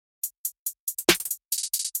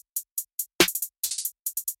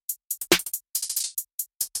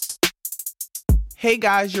Hey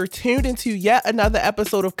guys, you're tuned into yet another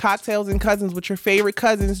episode of Cocktails and Cousins with your favorite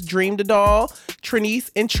cousins, Dream the Doll,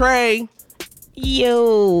 Trinice, and Trey.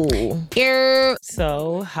 Yo.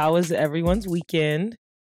 So, how was everyone's weekend?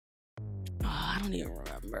 I don't even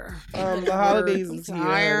remember. The holidays is here.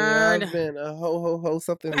 Tired. I've been a ho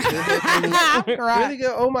something good. Really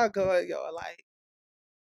good. Oh my god, yo,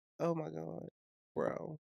 oh my god,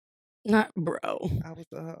 bro. Not bro. I was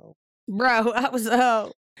a hoe. Bro, I was a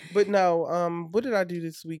hoe. But no, what did I do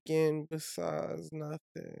this weekend besides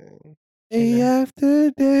nothing? Day after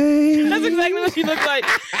day. That's exactly what she looked like.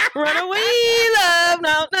 Run away, love.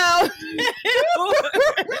 No.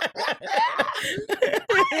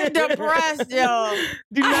 Depressed, yo.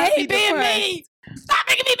 I hate being mean. Stop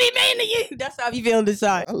making me be mean to you. That's how you feel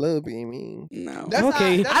inside. I love being mean. No.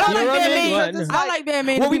 Okay. I don't like being mean. One. I like being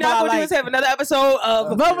mean. What we not going to do is have another episode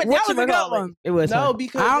of that was a good one. It was. No,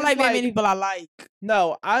 because I don't like being mean people I like.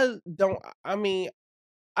 No, I don't. I mean,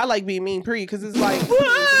 I like being mean, period, because it's like,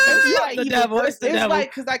 the devil. It's the devil. like,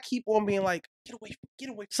 because I keep on being like, get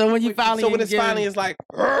away. So when you finally, so when it's finally, it's like,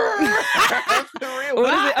 for real.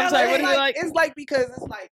 What is it? I'm sorry. What is it like? It's like because it's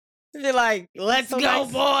like. They're like, let's so go,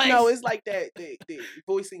 nice. boys. No, it's like that. The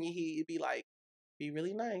voice in your head, it'd be like, be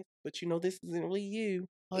really nice, but you know this isn't really you.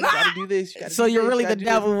 Oh, you gotta do this. So you're really the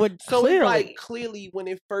devil with so clearly. Like clearly when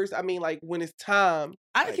it first, I mean, like when it's time.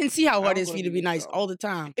 I like, can see how hard it I'm is for you to gonna be be nice so- all the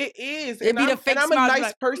time. It is. It'd be the fake and I'm a smile, nice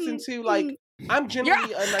like, person too. Like I'm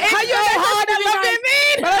generally a nice. How you hard to be nice?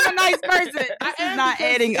 But I'm a nice person. I This am is not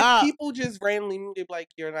because adding if up. People just randomly meet up like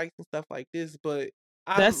you're nice and stuff like this, but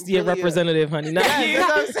That's your really representative, honey. Not you.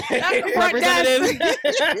 That's what I'm saying. Representative.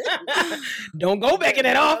 Don't go back in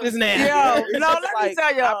that office now. Yo, It's no, just let me like,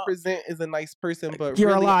 tell y'all. I present as a nice person, but You're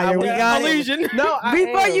a really, liar. I We would- got it. illusion. No, I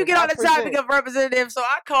Before am. you get on I the topic present. of representative, so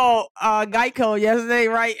I called Geico yesterday,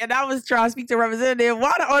 right? And I was trying to speak to a representative.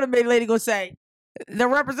 Why the automated lady gonna say the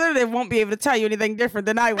representative won't be able to tell you anything different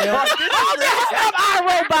than I will? iRobot.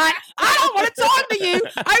 I don't want to talk to you.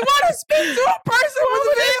 I want to speak to a person with a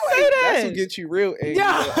feeling. That's what gets you real angry.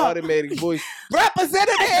 Yeah. The automatic voice.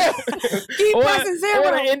 Representative! Keep Or pressing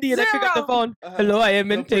zero. in India, they pick up the phone. Uh-huh. Hello, I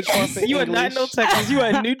am in Don't push Texas. off in You are not in no English. Texas. You are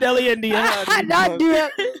in New Delhi, India. I not do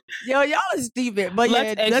it. Yo, y'all is stupid. But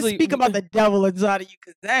Let's let's actually- speak about the devil inside of you,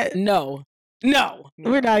 because that No.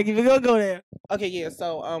 we're not even gonna go there. Okay, yeah.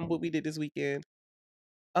 So, what we did this weekend,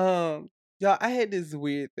 y'all, I had this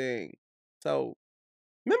weird thing. So,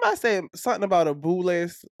 remember I said something about a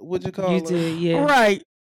bootless? What'd you call You it? did, yeah. Right.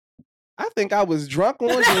 I think I was drunk on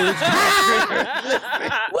this. What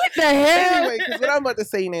the hell? Anyway, because what I'm about to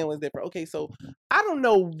say now is different. Okay, so I don't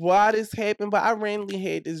know why this happened, but I randomly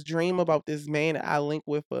had this dream about this man that I linked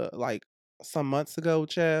with like some months ago,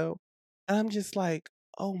 child. And I'm just like,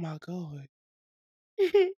 oh my god.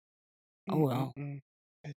 Oh, wow.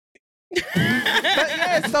 But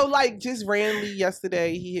yeah, so like just randomly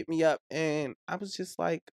yesterday he hit me up and I was just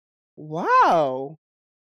like, wow.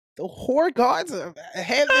 The whore gods have this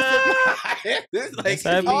in mind. This like Yes,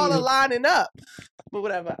 it's all I aligning up. But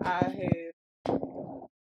whatever, I had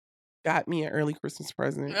got me an early Christmas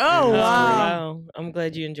present. Oh, and it was wow. great. I'm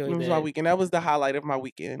glad you enjoyed It was that. my weekend. That was the highlight of my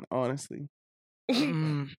weekend, honestly.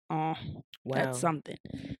 Oh, Wow. that's something.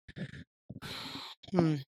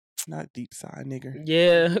 Not deep side, nigger.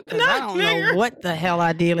 Yeah. 'Cause I don't know what the hell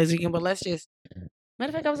I did this weekend, but let's just. Matter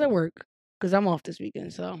of fact, I was at work because I'm off this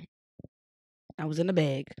weekend, so I was in the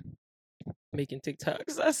bag. Making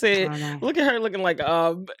TikToks. I said, I know. look at her looking like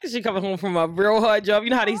she coming home from a real hard job. You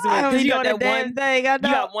know how they used to I do don't it? You know got the that damn one. thing. I You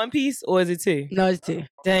know. got one piece or is it two? No, it's two.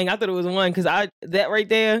 Dang, I thought it was one because that right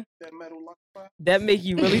there, That metal lock. that make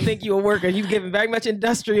you really think you a worker. You giving very much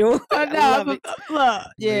industrial. I I know. love it. Look,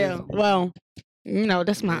 yeah. Well, you know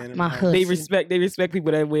that's my Man, my they hustle. They respect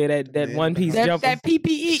people that wear that Man, one piece that, jumper. that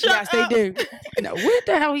PPE. Shut Yes, up. they do. No, what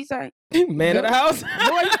the hell he say? Man of the house.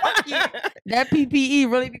 Boy, fuck you. That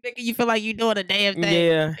PPE really be making you feel like you doing a damn thing.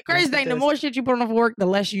 Yeah. The crazy thing, the more shit you put on for work, the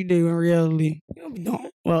less you do in reality. You don't be doing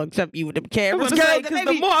well, except you with the cameras. Girl, Because they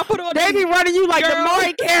the be, more I put on, they be running you like Girl. the Maury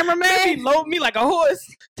they cameraman. be load me like a horse.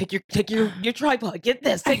 Take your tripod. Get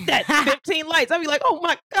this. Take that. 15 lights. I be like, oh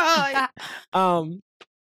my god.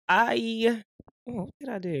 What did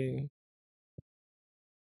I do?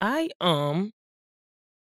 I don't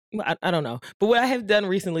know. But what I have done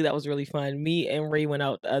recently that was really fun. Me and Ray went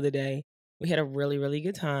out the other day. We had a really, really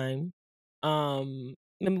good time. I mean,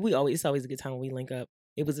 it's always a good time when we link up.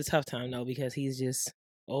 It was a tough time though because he's just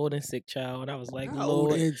old and sick, child. And I was like,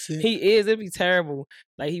 Lord, he is. It'd be terrible.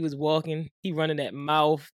 Like he was walking, he running that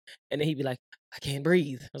mouth, and then he'd be like, I can't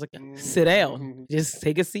breathe. I was like, sit down, just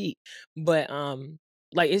take a seat. But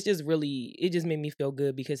like it's just really, it just made me feel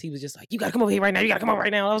good because he was just like, you gotta come over here right now. You gotta come over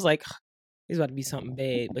right now. I was like, He's about to be something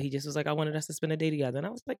bad, but he just was like, I wanted us to spend a day together. And I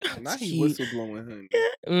was like, oh, Now he cute. whistleblowing,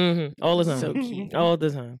 honey. all the time. So cute. All the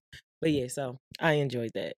time. But yeah, so I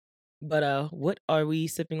enjoyed that. But what are we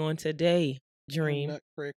sipping on today, Dream?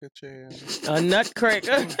 Nutcracker child. A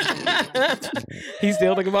nutcracker. He's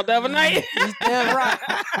still thinking about the other night. He's damn right.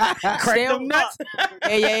 Crack Still them nuts.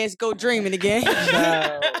 Hey, yeah, let's go dreaming again.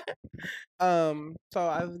 So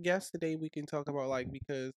I guess today we can talk about like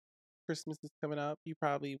because Christmas is coming up. You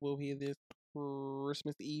probably will hear this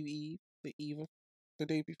Christmas Eve, the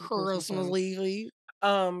day before Christmas Eve.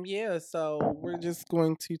 Yeah. So we're just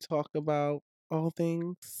going to talk about all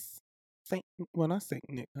things Saint. When I Saint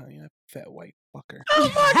Nick, honey, that fat white fucker.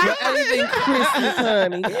 Oh my But everything Christmas,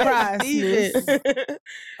 honey. Christmas.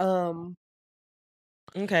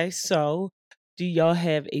 Okay, so do y'all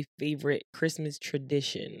have a favorite Christmas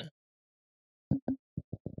tradition?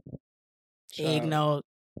 Eggnog.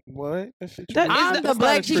 What? That shit That you- is- I'm that's the not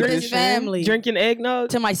black a sheep of this tradition. family. Drinking eggnog?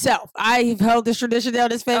 To myself, I've held this tradition down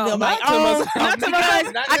this family. Oh, I'm like, not to myself. not to Because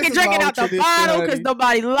myself. Not I can this drink it is out the our bottle because tradition,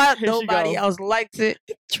 nobody Here she nobody go. else likes it.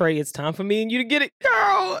 Trey, it's time for me and you to get it.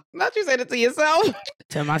 Girl, not you said it to yourself.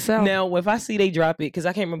 To myself, Now, if I see they drop it, because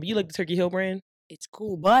I can't remember, you like the Turkey Hill brand? it's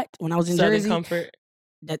cool. But when I was in Southern Jersey, Comfort.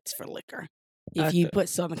 that's for liquor. I If you thought- put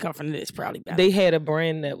Southern Comfort in it, it's probably better. They had a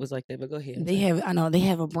brand that was like that, but go ahead. They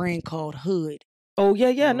have a brand called Hood. Oh, yeah,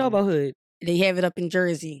 I know Mhm. about Hood. They have it up in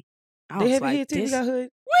Jersey. I They was have it like, here too. You this- got Hood.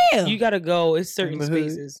 Where? You gotta go. It's certain the Hood?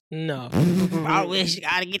 spaces. No. I wish I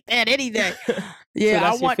gotta get that any day. Yeah, I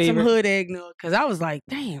that's your want some favorite? Hood eggnog because I was like,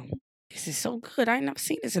 damn, this is so good. I ain't never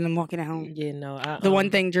seen this in the market at home. Yeah, no. The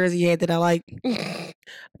one thing Jersey had that I like.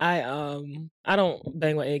 I don't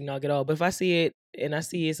bang with eggnog at all. But if I see it and I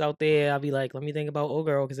see it's out there, I'll be like, let me think about old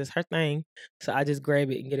girl because it's her thing. So I just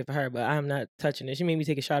grab it and get it for her. But I'm not touching it. She made me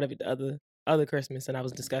take a shot of it the other Christmas and I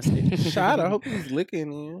was disgusted. Shot. I hope he's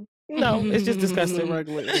licking you. No, it's just Just a disgusting.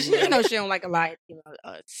 regular. I know she don't like a lot.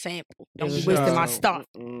 Sample. Don't be was wasting my No, stuff.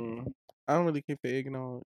 I don't really care for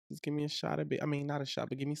eggnog. Just give me a shot of it. I mean, not a shot,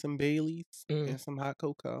 but give me some Baileys Mm. and some hot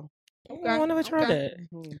cocoa. I never tried okay.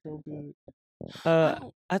 that. So good.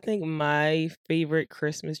 I think my favorite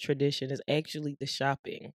Christmas tradition is actually the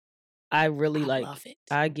shopping. I really like. love it.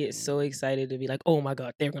 I get so excited to be like, oh my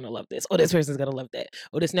god, they're gonna love this. Oh, this person's gonna love that.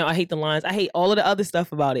 Oh, this now. I hate the lines. I hate all of the other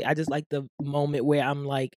stuff about it. I just like the moment where I'm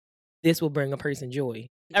like, this will bring a person joy.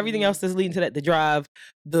 Everything Mhm. else that's leading to that, the drive,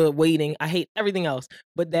 the waiting, I hate everything else.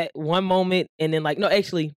 But that one moment, and then like, no,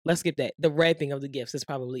 actually, let's skip that. The wrapping of the gifts is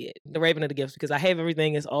probably it. The wrapping of the gifts because I have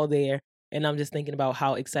everything. It's all there, and I'm just thinking about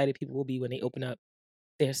how excited people will be when they open up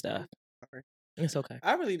their stuff. Sorry. It's okay.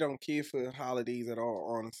 I really don't care for holidays at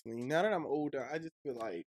all, honestly. Now that I'm older, I just feel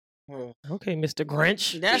like, Okay, Mr.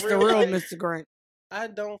 Grinch. That's the real Mr. Grant. I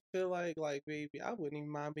don't feel like, baby, I wouldn't even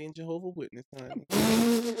mind being Jehovah's Witness, honey.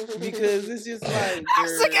 Because it's just like, I'm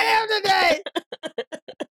sick of him today.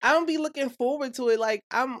 I don't be looking forward to it. Like,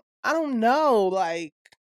 I don't know. Like,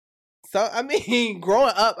 so, I mean,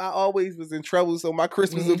 growing up, I always was in trouble. So my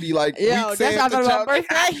Christmas would be like, Yo, weeks that's how I after thought about child-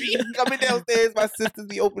 birthday. I be coming downstairs, my sisters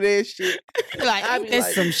be opening their shit. Like, I ain't be this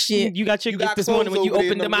like, some shit? You got your You gift got this morning when clothes you over there,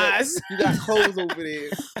 opened them no doubt. eyes. You got clothes over there.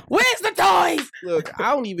 Where's the toys? Look,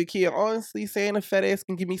 I don't even care. Honestly, Santa fat ass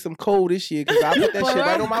can give me some coal this year because I put that shit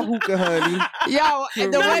right on my hookah, honey. Yo,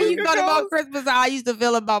 and the For way real. you thought about Christmas, how I used to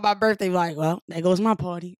feel about my birthday, like, well, there goes my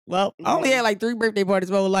party. Well, I only had like 3 birthday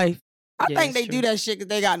parties my whole life. I Yeah, think that's they do true. that shit because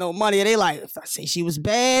they got no money. They like, if I say she was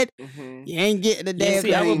bad, Mm-hmm. you ain't getting the Yeah, damn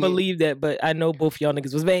see, I would thing. believe that, but I know both y'all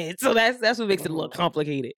niggas was bad, so that's what makes it a little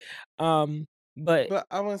complicated. But But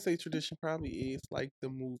I want to say tradition probably is like the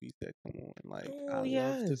movies that come on. Like, I Oh, love the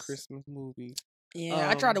yes. Christmas movies. Yeah,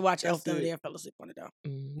 I tried to watch that's Elf the other it. day. I fell asleep on it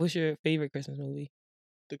though. what's your favorite Christmas movie?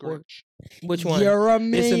 The Or- Grinch. Which one? You're a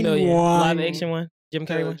It's a mean million. one. Live action one. Jim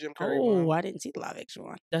Carrey one. Jim Carrey Oh, one. I didn't see the live action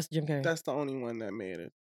one. That's Jim Carrey. That's the only one that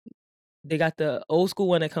matters. They got the old school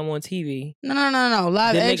one that come on TV. No.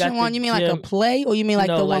 Live Then they action got one. the You mean like a Jim- play, or you mean like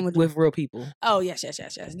no, the like one with real people. Oh yes.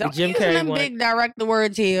 Don't Jim use Carrey them one. big direct the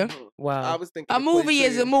words here. I Wow. was thinking A the play movie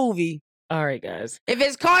is a too. movie. All right, guys. If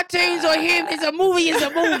it's cartoons or him, it's a movie. It's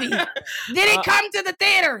a movie. Did it come to the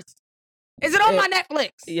theaters? Is it on my Netflix?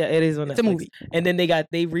 Yeah, it is on It's a Netflix. movie. And then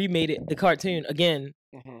they remade it, the cartoon again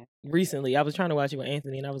Mhm. recently. I was trying to watch it with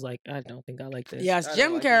Anthony, and I was like, I don't think I like this. Yes, I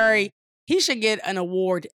Jim like it Carrey. either. He should get an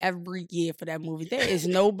award every year for that movie. There is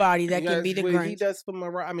nobody that can Yes, be the what he Grinch. does for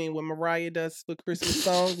Mariah. I mean, what Mariah does for Christmas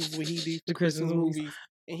songs is what he do for The Christmas Christmas movies. movies.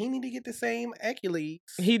 And he need to get the same accolades.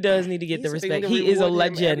 He does need to get the They need respect. to He is a reward him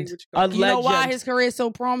every legend. which A way. You know why legend. his career is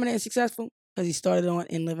so prominent and successful? Because he started on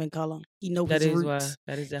In Living Color. He know That his is why. roots.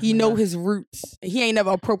 That is definitely He know why. his roots. He ain't never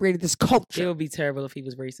appropriated this It culture. would be terrible if he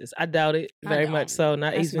was racist. I doubt it I very don't. much. So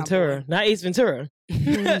not That's Ace my Ventura. boy. Not Ace Ventura.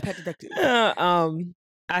 Pet Detective.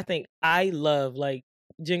 I think I love like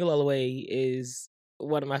Jingle All the Way is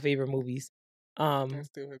one of my favorite movies. I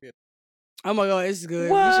still have it. Oh my God, it's good. You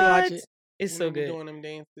should watch What? it. It's so good. Doing them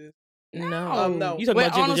dances. No, no. You talking With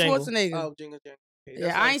about Jingle Arnold Jangle? Schwarzenegger. Oh, Jingle Jangle. Okay, that's Yeah,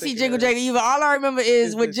 what I I'm ain't see thinking Jingle of. Jangle either. All I remember is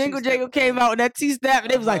Is when the Jingle two-step Jangle came song. out, that two-step,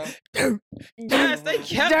 and it was like, Uh-huh. Yes, they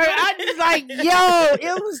kept. I just like, yo,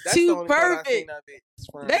 it was That's the too only part I perfect. seen of it. It's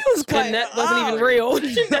from- They was And cutting that wasn't even up. real.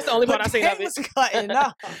 That's the only part But I seen they of it. was cutting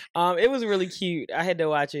up. It was really cute. I had to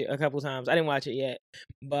watch it a couple times. I didn't watch it yet,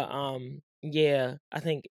 but yeah, I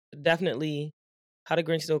think definitely How the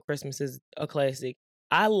Grinch Stole Christmas is a classic.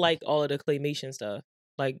 I like all of the claymation stuff,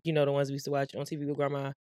 like the ones we used to watch on TV with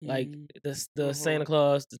Grandma, like the Santa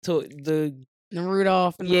Claus, the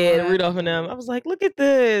Rudolph. And all the that. Rudolph and them. I was like, look at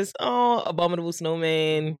this! Oh, Abominable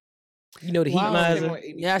Snowman. The Heat Wow. Miser.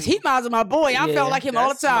 Yes, Heat Miser, my boy. I Yeah. felt like him all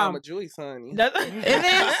the That's time. Mama Joy's honey. That- No.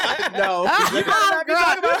 Oh, not be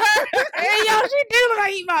talking about her. Hey, yo, she do look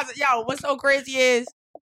like Heat Miser. Yo, what's so crazy is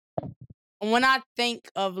when I think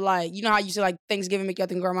of like, you know how you say like Thanksgiving make you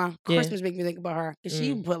think of Grandma? Yeah. Christmas make me think about her. Because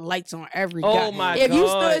she put lights on every Oh god- my If you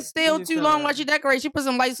God. stood still You too long said- while she decorate, she put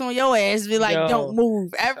some lights on your ass. Be like, Yo. don't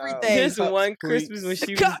move. Everything. This Cups, one please. Christmas when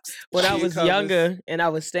she was Cups. when I She was covers. younger and I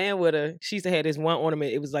was staying with her, she used to have this one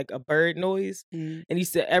ornament. It was like a bird noise. Mm. And he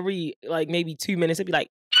said every like maybe 2 minutes it'd be like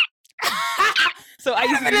so I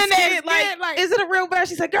used to be Everything is scared, like, good, like- is it a real bird?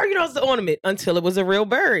 She said, girl, it's the ornament until it was a real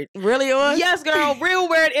bird. Really, it was? Yes, girl, real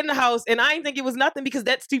bird in the house. And I didn't think it was nothing because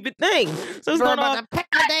that stupid thing. So it's Bro, going about on. to peck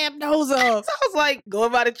my damn nose So off. I was like,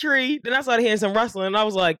 going by the tree. Then I started hearing some rustling and I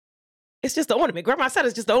was like, it's just the ornament. Grandma said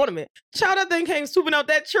it's just the ornament. Child, that thing came swooping out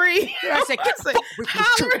that tree. I said, get the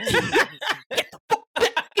fuck with this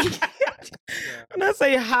tree. When I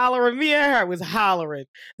say hollering, me and her was hollering.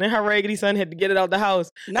 Then her raggedy son had to get it out the house.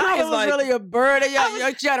 No, I it was was like- really a bird. I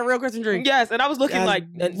was- She had a real Christmas tree. Yes, and I was looking Yes. like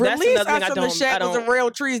and that's Release another thing us I from the don't. I shackles of don't.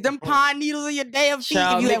 real trees. Them pine needles in your damn feet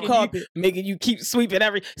Child, if you have making carpet. making you keep sweeping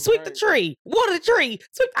sweep the Right. tree, water the tree.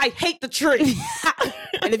 Sweep. I hate the tree.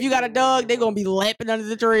 And if you got a dog, they're gonna be lapping under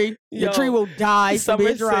the tree. Yo, The tree will die from Summer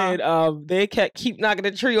being dry. said their cat keep knocking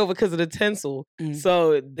the tree over because of the tinsel. Mm.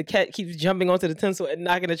 So the cat keeps jumping onto the tinsel and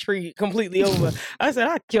knocking the tree completely over. I said,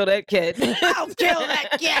 I'll kill that cat. I'll kill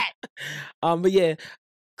that cat. But yeah,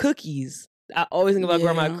 cookies. I always think about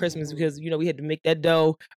grandma at Yeah. Christmas because we had to make that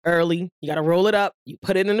dough early. You got to roll it up. You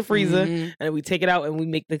put it in the freezer, Mhm. and we take it out and we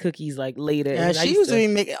make the cookies like later. Yeah, And I she used used to to-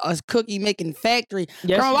 be making a cookie making factory.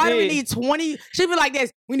 Yes, Girl, she why do we did. need 20? She'd be like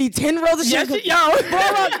this. We need 10 rolls of Yes, sugar. she- Yo,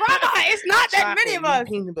 grandma, it's not that many of us.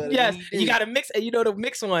 Yes, you got to mix. The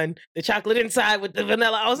mix one, the chocolate inside with the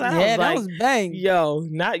vanilla outside. Yeah, I was that like, was bang. yo,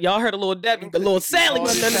 not y'all heard a little Debbie, but little Sally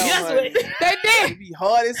was Hard none as of hell, guess honey. with. They did. It be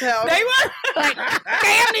hard as hell. They were Like,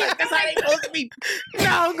 damn it. That's how they supposed to be.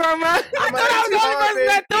 No, grandma. I thought I was the only person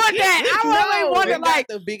that thought that. I always wondered, like,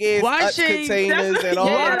 the big ass why Utz she- containers and all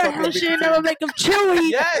why that. the fucking hell big she ain't never things. make them chewy?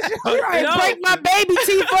 Yes, You trying to No. break my baby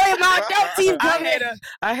teeth for you, my adult teeth coming.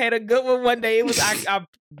 I had a good one one day. It was I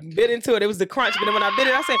bit into it. It was the crunch, but then when I bit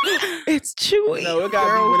it, I said, "It's chewy." No, it gotta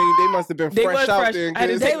be when they must have been They fresh was out fresh. there. I had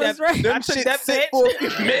to 'cause take They was that. fresh. them I took shit that sit bitch. for a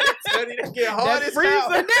few minutes, ready to get hard That as freezer. hell.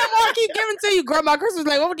 And then I keep giving to you, grandma. Christmas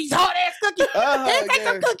like, what were these hard ass cookies? Here, take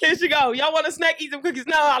some cookies. Here she go. Y'all want a snack? Eat some cookies.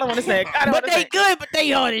 No, I don't want a snack. I don't But want a they snack. good, but they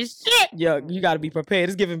hard as shit. Yo, you got to be prepared.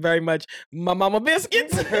 It's giving very much my mama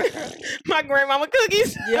biscuits, my grandmama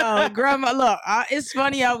cookies. Yo, grandma, look, it's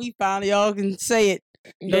funny how we finally all can say it.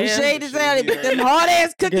 No Yeah. shade is out, but them hard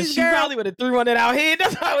ass Because cookies, she girl. probably would have threw one in our head.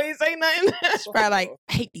 That's why we ain't say nothing. Probably like,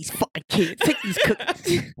 I hate these fucking kids. Take these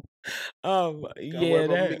cookies. Yeah,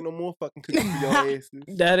 make no more fucking cookies for your asses.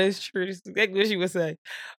 that is true. That's exactly what she would say.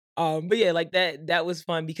 But yeah, like that was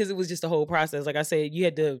fun because it was just a whole process. Like I said,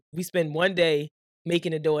 we spent one day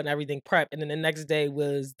making the dough and everything prep, and then the next day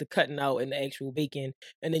was the cutting out and the actual baking,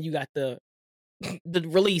 and then you got the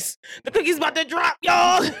release. The cookies about to drop,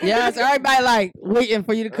 y'all. Yes, everybody like waiting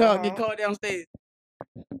for you to come, get Uh-huh. called downstairs.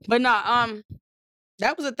 But nah,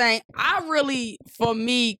 that was a thing. For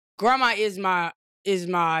me, grandma is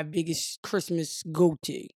my biggest Christmas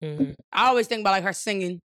go-to. Mhm. I always think about like her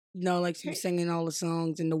singing, like she was singing all the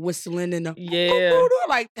songs and the whistling and the Yeah.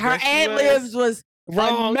 like her Yes, she ad libs was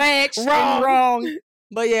Wrong. unmatched and Wrong. wrong.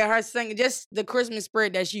 But yeah, her singing, just the Christmas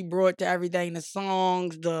spirit that she brought to everything, the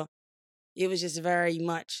songs, it was just very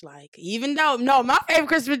much like, even though, my favorite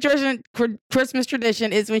Christmas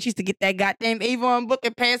tradition is when she used to get that goddamn Avon book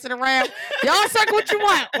and pass it around. Y'all circle what you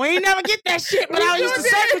want. We ain't never get that shit, but We I used sure to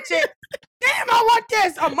circle shit. Damn, I want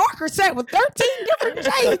this. A marker set with 13 different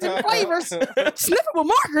shades and flavors. Sniffable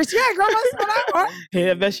markers. Yeah, girl, that's what I want.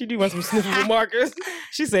 Yeah, I bet she do want some sniffable markers.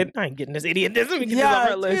 She said, I ain't getting this idiot this. Let me get this off Yeah,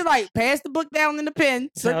 her list. she's like, pass the book down in the pen.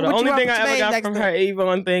 No, the only thing I ever got from her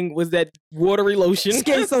Avon thing was that watery lotion.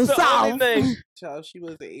 Skin so That's the only soft. thing. Child, she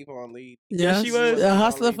was the Avon lady. Yeah, she was. A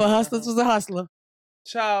hustler for hustlers was a hustler.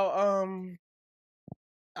 Child,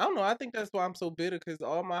 I don't know. I think that's why I'm so bitter because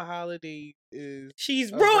all my holidays is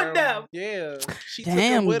She's ruined them. Yeah, she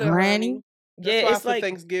Damn, took it with her, Granny. honey. That's Yeah, why it's for like,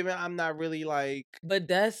 Thanksgiving, I'm not really like. but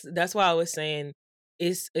that's why I was saying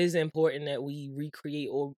it's important that we recreate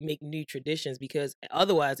or make new traditions because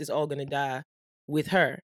otherwise it's all gonna die with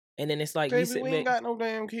her. And then it's like you Baby, sit we ain't back. got no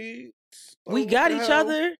damn kids. We Oh, got what each the hell?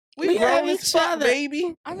 other. We have grown as each fuck, other.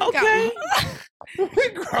 baby. Okay. We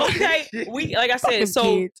grown. Okay. as shit. We like I said. Fucking So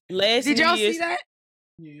kids. last Did New y'all Year's, see that?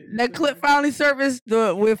 Yeah, That clip finally surfaced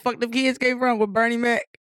where Fuck Them Kids came from with Bernie Mac.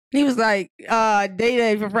 He was like,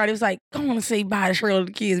 Day for Friday was like, I want to say bye to Shirley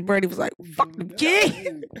the kids. Bernie was like, fuck them kids.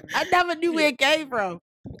 I never knew where it came from.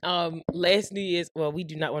 last New Year's. Well, we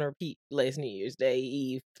do not want to repeat last New Year's Day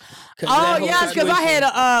Eve. Oh, yes, because I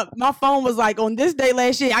had my phone was like, on this day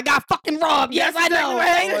last year, I got fucking robbed. Yes, I know.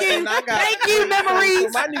 Thank Well, you. and I got- Thank you, memories.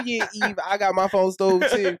 For my New Year's Eve, I got my phone stolen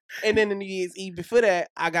too. And then the New Year's Eve before that,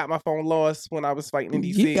 I got my phone lost when I was fighting in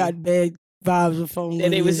DC. You got bad vibes with phone.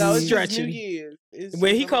 And it was No, it's just stretching. New Year's. It's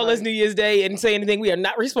When he just called us like- New Year's Day and say anything, we are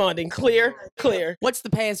not responding. Clear. What's the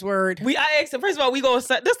password? I asked him, first of all, we gonna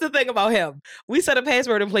set, that's the thing about him. We set a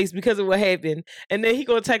password in place because of what happened. And then he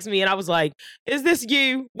gonna text me and I was like, is this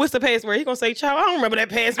you? What's the password? He gonna say, child, I don't remember that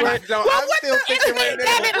password. No, Well, I'm what still the- thinking right now.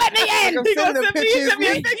 Damn it, let me in. Like, I'm He gonna sending send the me, he pictures. sent me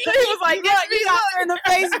a me. picture. He was like, Look, yeah, you got her in the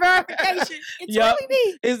face verification. It's Yup. really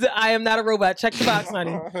me. is I am not a robot. Check the box,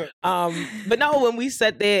 honey. But no, when we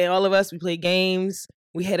sat there, all of us, we played games.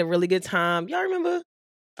 We had a really good time. Y'all remember?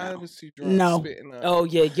 I was too drunk. No. Spitting up. Oh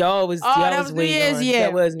yeah, y'all was. Oh, y'all that was New way Year's, gone. yeah.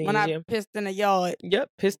 That was New When Year's. I Yeah. pissed in the yard. Yep,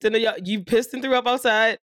 pissed in the yard. You pissed and threw up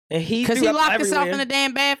outside, and he Because threw he up locked everywhere. himself in the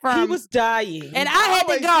damn bathroom. He was dying. and I had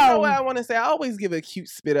always, to You know what go. I want to say? I always give a cute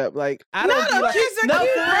spit up. Like I No, don't be like. kids are No, cute.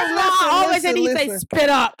 for real, First of all, listen, I always had to say listen. spit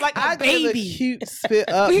up. Like I a give a baby. cute spit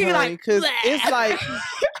up, We be honey, like, because "Bleh." it's like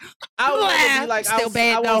I would Bleh. be like, Still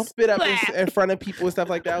bad, I though. won't spit up Bleh. in front of people and stuff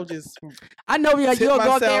like that. I'll just I know you'll Tip go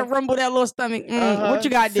out there myself. and rumble that little stomach. uh-huh, What you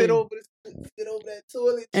got to sit do? over that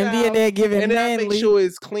toilet And be in child, there giving and then I make manly. sure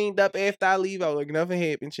it's cleaned up after I leave out. Like nothing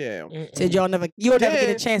happened, child. Said you'll never get a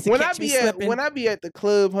Then, chance to when catch I me be at slipping. when I be at the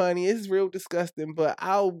club, honey, it's real disgusting. But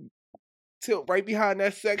I'll tilt right behind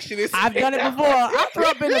that section. And I've done it sit before. I threw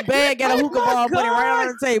up in a bag at a Oh hookah my bar and put it right God.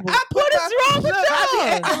 on the table. I put What is my- wrong with look, I be y'all?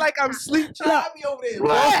 acting like I'm sleep. Child. I be over there Look.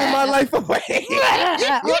 lost my life away.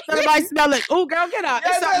 Everybody smell it. Ooh, girl, get out.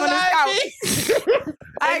 There's something on this couch.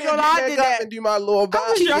 I ain't gonna lie, I did that. And do my little bob.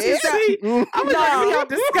 was just Yeah. see- Mm. I was like, see how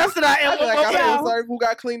disgusted I am I be with like, I'm myself. so sorry who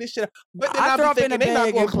got clean this shit up. But then I I throw up be in a thinking they not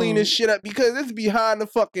bag gonna and clean boom. this shit up because it's behind the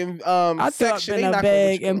fucking I threw up section. in They a not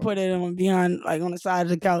bag gonna and put it on behind, like on the side of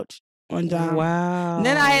the couch one time. Wow.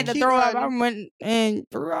 Then I had to Keep throw up. I riding. went and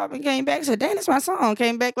threw up and came back. Said, "Damn, that's my song."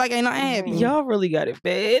 Came back like ain't nothing happened. Y'all really got it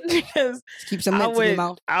bad because Keep some I mints in your went.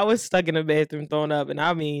 mouth. I was stuck in the bathroom throwing up, and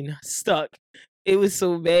I mean stuck. It was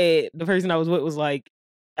so bad. The person I was with was like,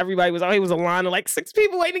 everybody was out. It was a line of like 6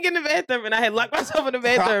 people waiting to get in the bathroom, and I had locked myself in the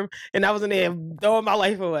bathroom, and I was in there throwing my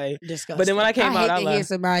life away. Disgusting. But then when I came out, hate I to hear left.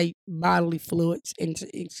 somebody bodily fluids in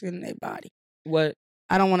their body. What?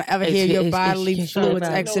 I don't want to ever It's- hear your it's- bodily it's- fluids You know what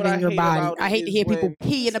I exiting your hate body. about I it hate to is hear people when-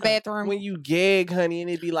 pee in the bathroom. When you gag, honey, and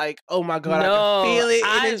it'd be like, oh my god, No, I can feel it, and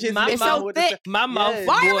I- it just my makes mouth- me thick. My mouth. Yes.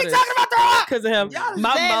 Why are we waters talking about throw up? because of him. Y'all is My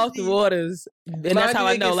mouth nasty. waters, and that's how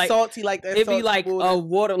I know. Like salty like that. it'd be salty like water.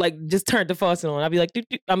 water, like just turned the faucet on. I'd be like, "Doop,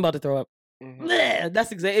 doop," I'm about to throw up. Mhm. Bleh,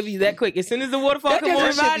 that's exactly. It'd be that quick. As soon as the waterfall That come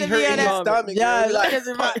just on, reminded shit be me of hurting that your stomach. Yeah, girl. that Like,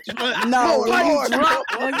 just punch. No, Oh, when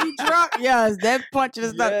Lord. you drunk, yes, that punch in the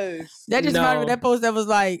stomach. Yes. That just reminded me of No. that post that was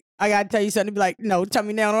like, I gotta tell you something. Be like, no, tell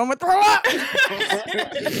me now, or I'm gonna throw up.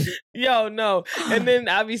 Yo, no. And then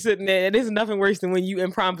I be sitting there, and there's nothing worse than when you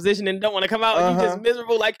in prime position and don't want to come out, and you just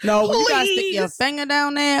miserable. Like, No, when you gotta stick your please. finger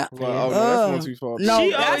down there. Well, oh, no, that's one Ugh. too far. No,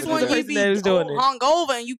 She that's always when was the you person be that was doing it.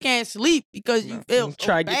 hungover and you can't sleep because you feel so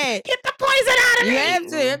Try to bad. get the poison out of You me. have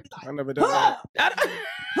to. I never done that.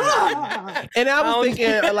 I And I was don't-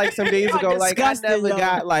 thinking, like some days ago, like I Disgusting, never yo.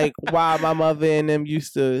 got like why my mother and them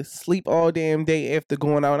used to sleep all damn day after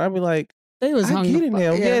going out. And I'd be like, They was I get it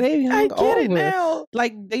now. Yeah, they I hung get over. it now.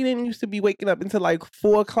 Like they didn't used to be waking up until like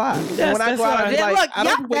 4 o'clock. And Yes, when I that's go out, right. I be Yeah, like, look, I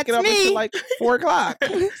don't yup, be waking that's up until me. like 4 o'clock.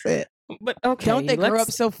 That's it. But okay, Don't they grow up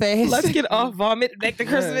let's- so fast? Let's get off vomit back to Yeah.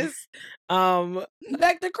 Christmas.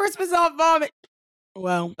 back to Christmas off vomit.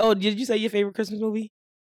 Well, Oh, did you say your favorite Christmas movie?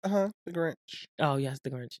 The Grinch. Oh yes, the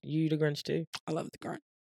Grinch. You the Grinch too? I love the Grinch.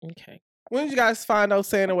 Okay. When did you guys find out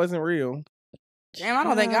Santa wasn't real? Damn, I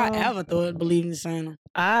don't think I ever believed in Santa.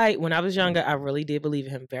 When I was younger, I really did believe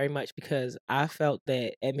in him very much because I felt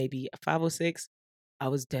that at maybe 5 or 6, I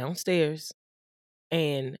was downstairs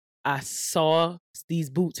and I saw these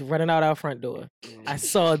boots running out our front door. I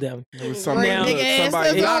saw them. It was Now-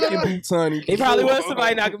 somebody knocking boots, honey. It probably was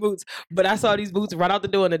somebody knocking boots, but I saw these boots run out the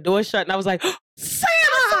door and the door shut, and I was like, Santa!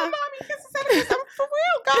 I'm for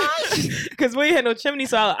real, guys. Because we ain't had no chimney,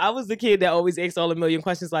 so I was the kid that always asked all a million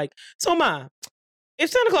questions like, so Ma, if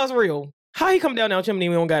Santa Claus real, how he come down our chimney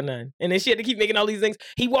and we don't got none? And then she had to keep making all these things.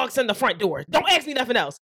 He walks in the front door. Don't ask me nothing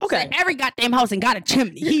else. Okay. Say, every goddamn house ain't got a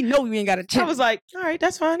chimney. He know you ain't got a I chimney. was like, all right,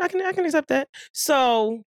 that's fine. I can accept that.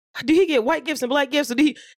 So, do he get white gifts and black gifts? Or do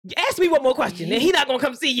he ask me one more question? And he not gonna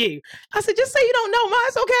come see you. I said, just say you don't know, Ma.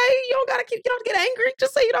 It's okay. You don't get angry.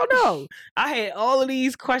 Just say you don't know. I had all of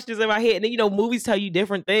these questions in my head, and then movies tell you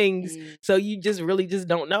different things, so you just really just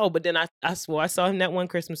don't know. But then I swore I saw him that one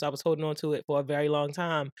Christmas. I was holding on to it for a very long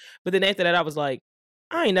time. But then after that, I was like,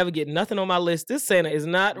 I ain't never getting nothing on my list. This Santa is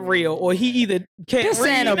not real, or he either can't This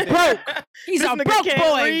read. Santa broke. He's This a nigga broke can't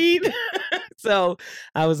boy. read. So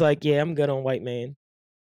I was like, yeah, I'm good on white man.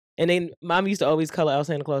 And then Mom used to always color out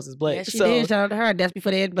Santa Claus as black. Yeah, she so, did. Shout out to her. That's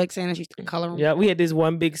before they had black Santa. She used to color him. yeah, we had this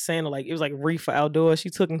one big Santa, like it was like Reef for outdoors. She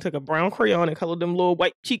took a brown crayon and colored them little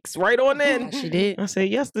white cheeks right on in. She did. I said,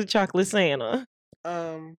 yes, the chocolate Santa.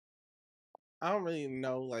 I don't really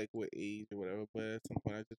know like what age or whatever, but at some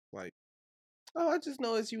point I just like, I just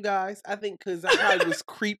know it's you guys. I think because I probably was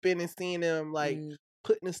creeping and seeing them like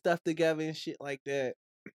putting the stuff together and shit like that.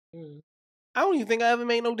 I don't even think I ever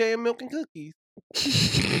made no damn milk and cookies.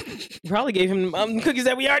 Probably gave him cookies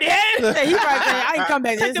that we already had. Yeah, he probably said, I ain't come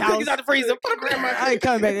back to Take this the house. cookies out the freezer. Put them in I ain't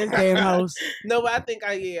coming back to this damn house. No, but I think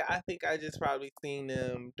I just probably seen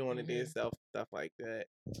them doing it themselves, stuff like that.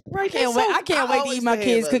 Right, I can't wait to always eat my have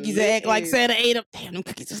kids' a cookies and act like lit- Santa ate them. Damn, them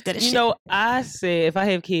cookies was good as You shit. know, I said if I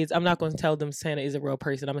have kids, I'm not going to tell them Santa is a real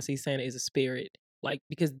person. I'm going to say Santa is a spirit. Like,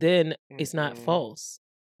 because then it's not false.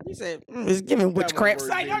 He said, it's giving witchcraft. word,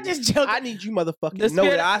 Like, I'm baby. just joking. I need you motherfuckers The to know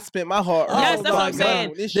spirit- that I spent my heart. Yes, earned that's what I'm on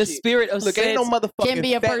saying. this The shit. spirit of Look, ain't no Santa. motherfucking Can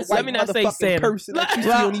be a fat person. white Let me not say motherfucking Santa. person that you see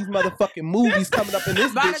on these motherfucking movies coming up in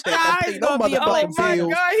this By the bitch that time can pay it's no gonna be a motherfucking black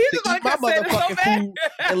bills he's to gonna eat my cut Santa so motherfucking bad. food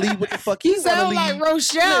and leave what the fuck He he's gonna sound leave. like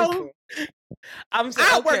Rochelle. Listen, I'm saying,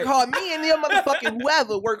 I okay. work hard. Me and them motherfucking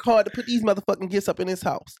whoever work hard to put these motherfucking gifts up in this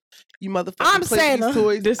house. You motherfucking I'm play Santa. these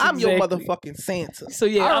toys. This I'm your exactly. motherfucking Santa. So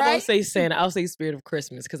yeah, All I won't right. say Santa. I'll say Spirit of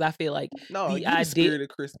Christmas because I feel like No, the you the idea. spirit of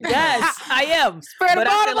Christmas. Yes, I am. Spirit But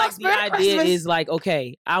of I feel Baltimore, like the Spirit of idea Christmas. is like,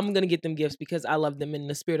 okay, I'm gonna get them gifts because I love them, and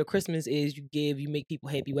the spirit of Christmas is you give, you make people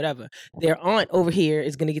happy, whatever. Their aunt over here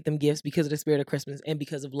is gonna get them gifts because of the spirit of Christmas and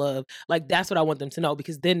because of love. Like that's what I want them to know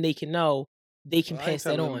because then they can know they can Well, I ain't pass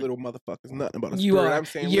that telling them on. little motherfuckers nothing about a You spirit. are. I'm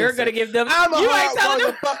saying You're listen, gonna give them. I'm a you ain't telling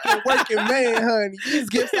them. hard working man, honey. These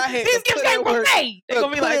gifts I had These to gifts put came in from work. me. They're Look,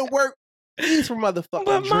 gonna be put like, in work. These for motherfucking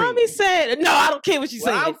but mommy dreams. said, no, I don't care what you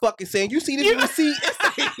Well, said. I'm fucking saying. You see this You- receipt?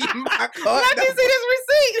 It's in my card. Let me see this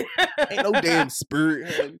receipt. Ain't no damn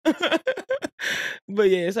spirit, honey. But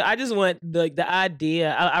yeah, so I just want the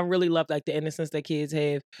idea. I really love like the innocence that kids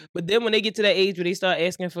have. But then when they get to that age where they start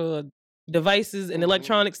asking for devices and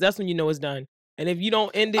electronics, that's when you know it's done. And if you don't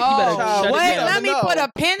end it, you better child, shut wait, it down. let me No. put a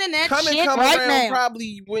pin in that Come shit and come right around now.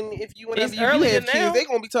 probably whenever It's you earlier have now. kids, they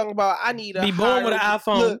gonna be talking about I need a Be born with an higher-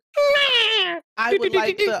 iPhone. Look, I would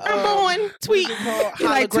like the I'm born. Tweet. He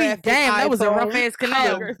like, tweet, damn, that was a rough ass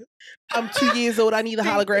canal. I'm 2 years old. I need a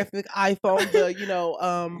holographic iPhone to,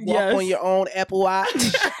 walk Yes. on your own Apple Watch.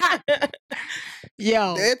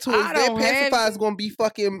 Yo, Their toys, I their don't have- pacifiers gonna be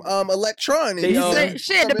fucking electronic. They You are. said,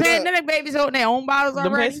 shit, the pandemic babies holding their own bottles The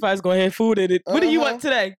already. pacifiers gonna have food in it. What do you Uh-huh. want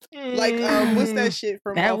today? Like what's that shit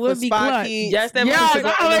from That would for be Spy clutch. Kids? Yes, that Yo, was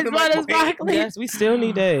I always love this broccoli. Yes, we still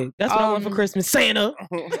need that. That's what I want for Christmas. Santa.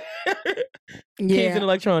 Kids Yeah, and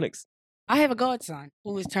electronics. I have a godson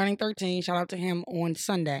who is turning 13. Shout out to him on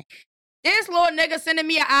Sunday. This little nigga sending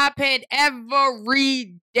me an iPad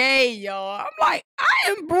every day, y'all. I'm like,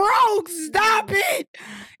 I am broke. Stop it.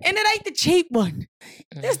 And it ain't the cheap one.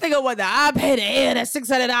 This nigga want the iPad Air that's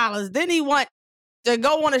 $600. Then he want to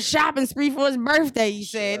go on a shopping spree for his birthday, he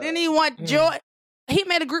said. Then he want Jordan. He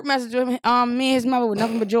made a group message with me and his mother with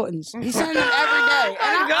nothing but Jordans. He sent them every day.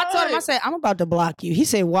 And I told him, I said, I'm about to block you. He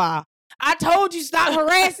said, why? I told you stop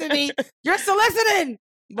harassing me. You're soliciting.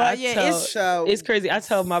 But It's crazy. I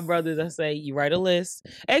tell my brothers, I say, you write a list.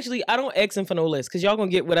 Actually, I don't ask them for no list because y'all gonna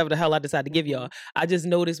get whatever the hell I decide to give y'all. I just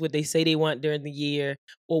notice what they say they want during the year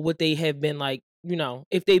or what they have been like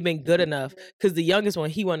if they've been good enough. Because the youngest one,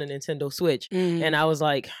 he won a Nintendo Switch. Mhm. And I was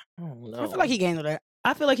like, I don't know. I feel like he can handle that.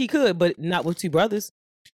 I feel like he could, but not with two brothers.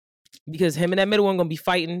 Because him and that middle one gonna be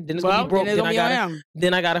fighting, then it's gonna be broke. then it's gonna be on him.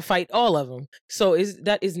 Then I gotta fight all of them. So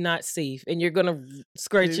that is not safe, and you're gonna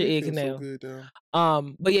scratch your ear It feels canal. so good,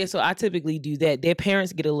 though. But yeah, so I typically do that. Their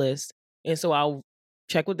parents get a list, and so I'll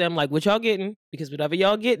check with them like what y'all getting, because whatever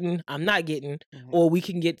y'all getting, I'm not getting, or we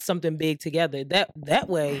can get something big together. That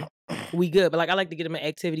way, we good. But like I like to get them an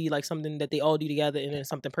activity, like something that they all do together, and then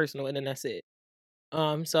something personal, and then that's it.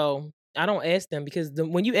 So I don't ask them because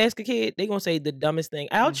when you ask a kid, they gonna say the dumbest thing.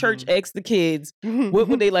 Our church asked the kids what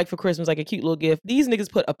would they like for Christmas, like a cute little gift. These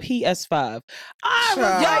niggas put a PS5. I was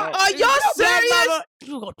like, Child. are y'all serious?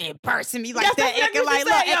 You gonna embarrass me like That's that? exactly Acting what she like,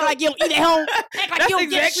 said, act yo. like you don't eat at home. Act like That's you don't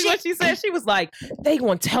get exactly shit. what she said. She was like, they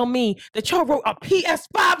gonna tell me that y'all wrote a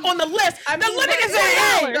PS5 on the list. The limit is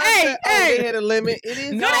 $8. They had a limit. It is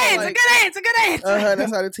Good answer, good answer.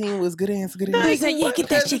 That's how the team was. Good answer, good They answer. say, yeah, get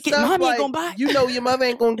that shit. Get mommy ain't gonna buy it. You know your mother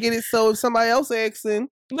ain't gonna get it, so if somebody else asking,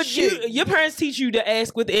 But shit. your parents teach you to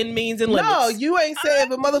ask within means and limits. No, you ain't saying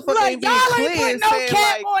if a motherfucker Like, ain't being y'all clear. ain't putting no saying,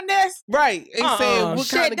 cap like, on this. right. Ain't saying what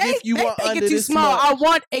kind of gift you want think under it too this small. month. I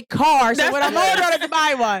want a car. So That's when I'm right. older, I can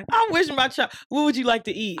buy one. I wish my child. What would you like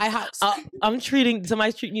to eat? I house.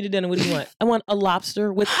 Somebody's treating you to dinner. What do you want? I want a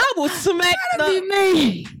lobster with. I will smack That'd the. be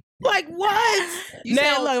me. Like what? You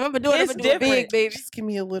said, look, if I'm doing it, it's I'm doing big, different. baby. Just give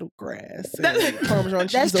me a little grass That's- and Parmesan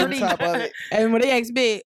That's cheese on pretty top of it. And when they ask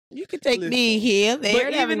big, you can take me here, there, But and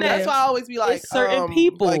even everywhere. That's why I always be like, It's certain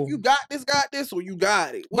people. like you got this, or you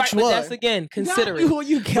got it. Which Right, one? but that's again considerate.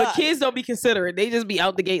 You But got kids don't be considerate. They just be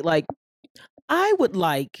out the gate like, I would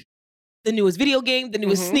like the newest video game, the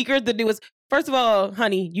newest sneakers, the newest. First of all,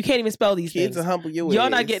 honey, you can't even spell these Kids things. are humble. Y'all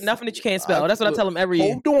not getting nothing that you can't spell. I- That's what I tell them every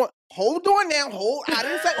year. Hold on now. I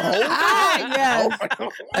didn't say hold on. Yes.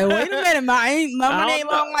 Hey, wait a minute, my I name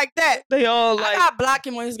don't long like that. They all I like. gotta block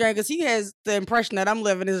him on Instagram because he has the impression that I'm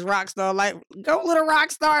living his rock star life. Go little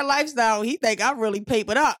rock star lifestyle. He think I really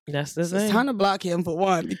papered up. That's the It's thing. time to block him for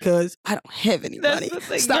one because I don't have any That's money. the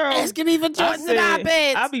thing, Stop girl. asking me for Jordans and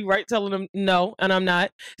iPads. I'll be right telling them no, and I'm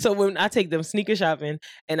not. So when I take them sneaker shopping,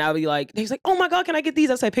 and I'll be like, they're like, oh my God, can I get these?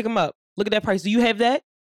 I say, pick them up. Look at that price. Do you have that?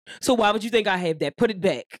 So why would you think I have that? Put it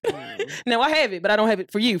back. Now I have it, but I don't have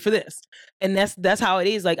it for you for this. And that's how it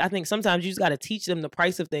is. Like I think sometimes you just got to teach them the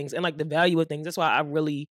price of things and like the value of things. That's why I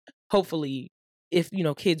really, hopefully, if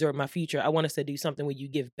kids are in my future, I want us to do something where you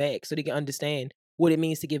give back so they can understand what it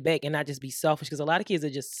means to give back and not just be selfish. Because a lot of kids are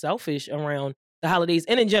just selfish around the holidays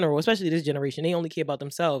and in general, especially this generation. They only care about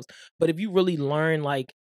themselves. But if you really learn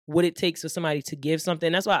like what it takes for somebody to give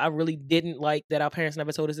something, that's why I really didn't like that our parents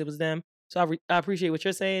never told us it was them. So I appreciate what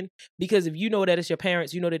you're saying, because if you know that it's your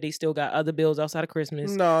parents, you know that they still got other bills outside of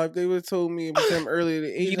Christmas. No, if they would have told me it was them earlier the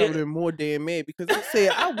age, You I would have didn't- been more damn mad because I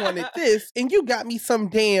said I wanted this and you got me some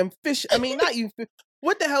damn fish. I mean, not you.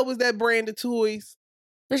 What the hell was that brand of toys?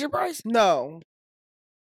 Fisher Price. No.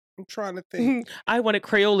 I'm trying to think. I wanted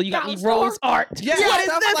Crayola. You got me Dollar Rose Art. Yeah, What is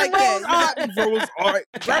stuff this, like Rose that. You Art? got me Rose Art.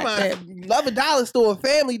 Grandma, love a dollar store,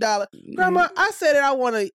 Family Dollar. Grandma, I said that I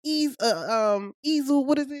want to easel.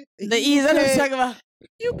 What is it? The ease I was Pen. talking about.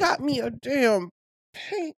 You got me a damn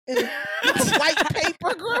paint and white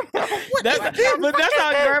paper, Grandma. What That's, is this? but that's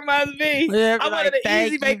how grandmas be. Yeah, I wanted an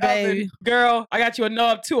easy bake oven. Girl, I got you a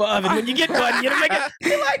knob to an oven. When you get one, you make it.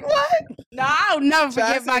 You're like, what? No, I'll never So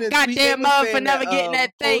I forget my seen a tweet, they goddamn was mom for saying never getting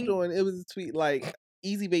that thing. Hold on, it was a tweet like,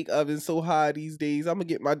 easy bake oven so high these days. I'm gonna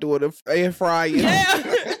get my daughter air fryer.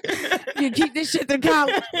 Yeah. You keep this shit to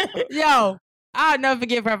college. Yo, I'll never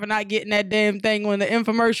forgive her for not getting that damn thing on the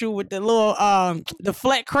infomercial with the little the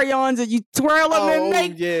flat crayons that you twirl them and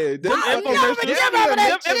make. yeah. I'll never forgive her for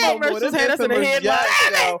that shit. infomercials had us in the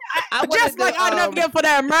headlock. Just like I'll never get for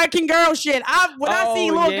that American Girl shit. When I see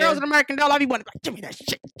Oh, little yeah. girls in American Girl, I be wanting like, give me that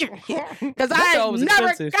shit. Because That I doll was never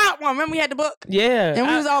expensive. got one. Remember we had the book? Yeah. And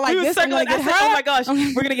we was all like, we was this I'm circling. gonna I get said, her. oh my gosh,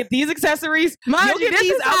 we're gonna get these accessories. Mind You'll you, get this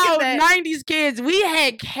these, is I'll how get that. 90s kids, we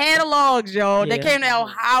had catalogs, yo. They Yeah. came to our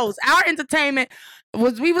house. Our entertainment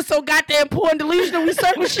we was so goddamn poor and delusional. We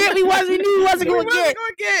certain shit we knew we wasn't gonna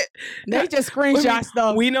get. They just screenshot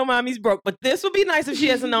stuff. We know mommy's broke, but this would be nice if she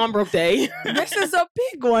has a non-broke day. This is a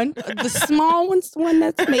big one. The small one's one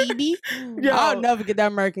that's maybe. Yo. I'll never get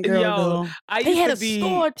that American Girl. Yo, though. I They used had to a be,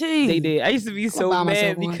 store too. They did. I used to be so buy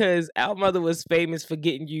myself mad one. because our mother was famous for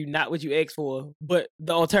getting you not what you asked for, but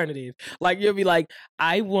the alternative. Like you'll be like,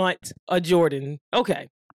 I want a Jordan. Okay,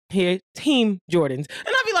 here, Team Jordans, and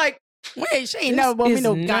I'll be like, Wait, she ain't This never bought me is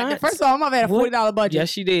no goddamn. nuts. First of all, I'm had a What? $40 budget yes,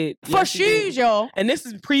 she did for Yes, she did. shoes, y'all. And this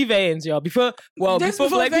is pre-Vans, y'all. Before This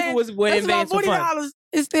black Vans. people was wearing That's about Vans for fun. $40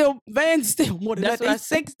 it's still Vans still more than That's that. what I They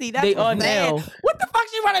said. 60. That's They what's are bad. now. What the fuck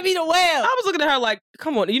she wanted me to wear? I was looking at her like,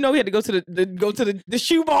 come on, we had to go to the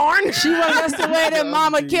shoe barn. She wanted us to wear them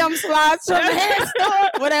Mama Kim slides from the hair store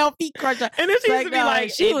with her feet crushed. And then she used to be nah, like,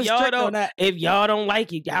 she was strict on that. if y'all don't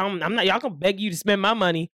like it, I'm not. Y'all can beg you to spend my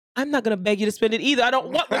money. I'm not gonna beg you to spend it either. I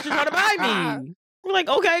don't want what you're trying to buy me. I'm like,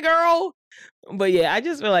 okay, girl. But yeah, I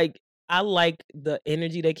just feel like I like the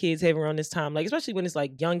energy that kids have around this time, like especially when it's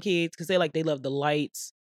like young kids, because they love the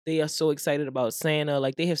lights. They are so excited about Santa.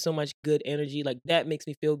 Like they have so much good energy. Like that makes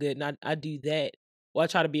me feel good, and I do that. Or I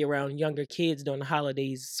try to be around younger kids during the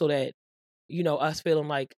holidays so that us feeling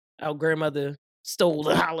like our grandmother stole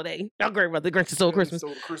the holiday. Our grandmother, Grinch stole Christmas.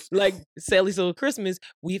 Like Sally stole Christmas.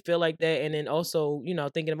 We feel like that, and then also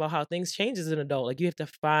thinking about how things change as an adult. Like you have to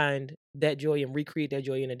find that joy and recreate that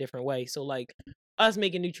joy in a different way. So like us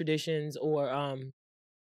making new traditions, or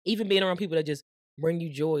even being around people that just bring you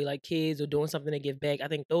joy, like kids, or doing something to give back. I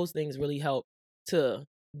think those things really help to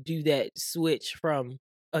do that switch from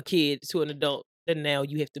a kid to an adult. Then now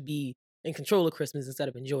you have to be in control of Christmas instead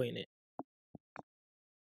of enjoying it.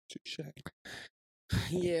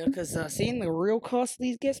 Yeah, because seeing the real cost of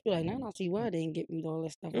these gifts, be like, now I see why they didn't get me all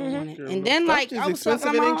that stuff I wanted. Girl, And then like I was talking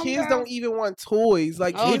expensive, about and then kids don't even want toys.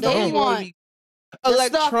 Like Oh, kids they don't want want the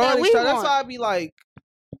stuff that electronic we stuff. That's want. why I be like,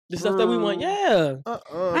 The stuff that we want, yeah.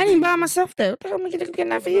 I didn't buy myself that. What the hell am I getting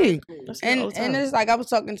that for you? That's And all the time. it's like I was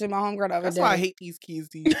talking to my homegirl the other That's day. why I hate these kids.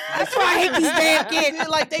 That's why I hate these damn kids.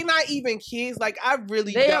 Like they not even kids. Like I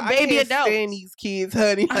really, They are I baby can't adults. stand these kids,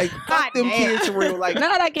 honey. Like God fuck them damn. kids for real. Like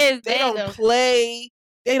None of that kids. they don't play.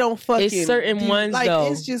 They don't fucking. It's certain ones, like,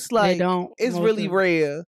 though. It's just They like don't. it's Most really of them.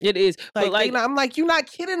 rare. It is. Like, But like, I'm like, you're not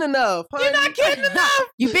kidding enough. Honey. You're not kidding enough.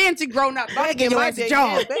 You been too grown up. Back Get in your my ass day, a job.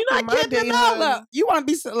 yeah, back You're in not my kidding day, enough. honey. Look, you want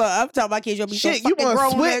to be. Look, I'm talking about kids. You'll be Shit, so you fucking wanna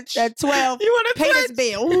grown switch. at 12. you want to Pay this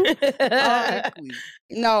bill. Exactly.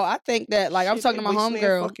 No, I think that like I'm Shit, talking to my they wasting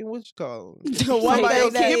homegirl. Fucking what you call The them. one Somebody thing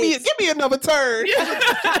else, that give me another turn.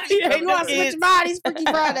 Hey, you want to switch bodies, Freaky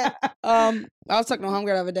Friday? I was talking to my homegirl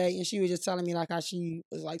the other day, and she was just telling me like how she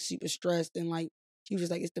was like super stressed and like she was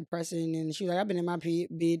just like it's depressing, and she was like I've been in my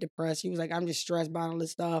bed depressed. She was like I'm just stressed by all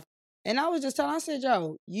this stuff, and I was just telling her, I said,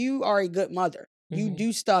 yo, you are a good mother. You Mhm.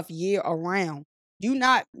 do stuff year around. Do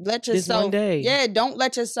not let This yourself. one day. Yeah, don't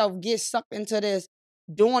let yourself get sucked into this.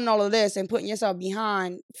 Doing all of this and putting yourself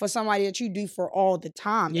behind for somebody that you do for all the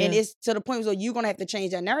time. And Yeah. it's to the point where you're going to have to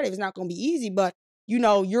change that narrative. It's not going to be easy, but you're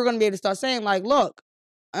going to be able to start saying like, look,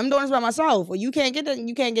 I'm doing this by myself, or you can't get that and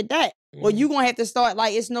you can't get that. Or Mhm. you're going to have to start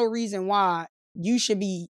like, it's no reason why you should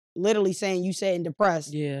be literally saying you sad and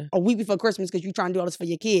depressed Yeah. a week before Christmas because you're trying to do all this for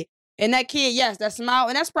your kid. And that kid, yes, that smile.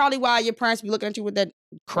 And that's probably why your parents be looking at you with that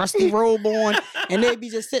crusty robe on. And they be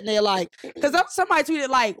just sitting there like, because somebody tweeted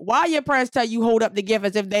like, why your parents tell you hold up the gift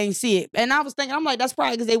as if they ain't see it? And I was thinking, I'm like, that's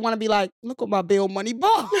probably because they want to be like, look what my bill money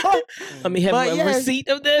bought. Let me have But a yes. receipt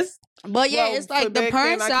of this. But yeah, Well, it's for like the back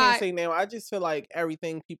parent then, I can't side. say now. I just feel like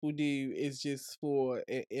everything people do is just for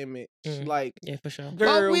an image. Mhm. Like, Yeah, for sure.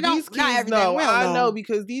 girl, we don't- these not kids everything. know. We don't I know. know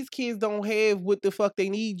because these kids don't have what the fuck they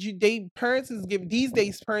need. Parents is giving these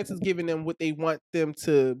days. Parents is giving them what they want them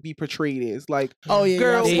to be portrayed as. Like, Oh yeah,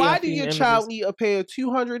 girl, They why are do your feeding child images. need a pair of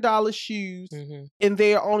 $200 shoes Mhm. and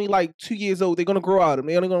they're only like 2 years old? They're gonna grow out of them.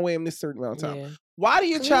 They're only gonna wear them this certain amount of time. Yeah. Why do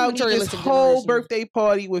your Cause child we're need this materialistic whole generation. birthday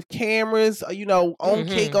party with cameras, on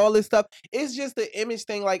cake, Mhm. all this stuff? It's just the image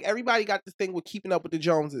thing. Like everybody got this thing with keeping up with the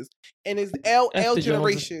Joneses, and it's L F the Joneses.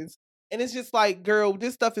 generations, and it's just like, girl,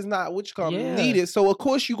 this stuff is not what you call Yeah. needed. So of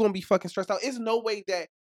course you're gonna be fucking stressed out. It's no way that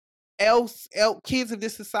kids of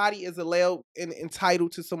this society is allowed and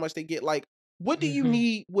entitled to so much they get. Like, what do you Mhm.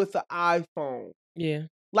 need with the iPhone? Yeah.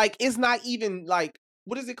 Like, it's not even like,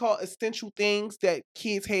 what is it called? Essential things that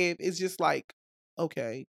kids have. It's just like,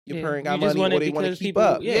 okay, your Yeah, parent you got just money want or it they want to because keep people-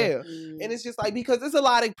 up. yeah. Yeah. Mm. And it's just like, because there's a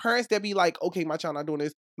lot of parents that be like, okay, my child not doing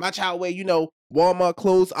this. My child wear, Walmart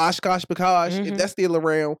clothes, Oshkosh Bakosh, if Mhm. that's still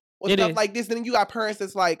around, or It stuff is. like this. Then you got parents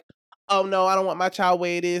that's like, oh no, I don't want my child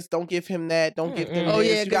wear this. Don't give him that. Don't give them Mm-mm. Oh, this.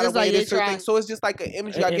 yeah, You 'cause gotta it's wear like this they certain try- thing. So it's just like an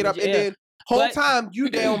image you An gotta get up. image, And yeah. then whole But- time you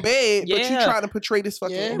down bad, but you Yeah. trying to portray this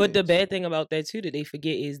fucking Yeah. image. But the bad thing about that too that they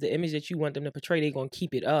forget is the image that you want them to portray. They're gonna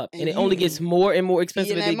keep it up, and And it only you- gets more and more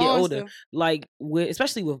expensive Feeding as they that get older. monster. Like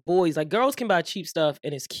especially with boys, like girls can buy cheap stuff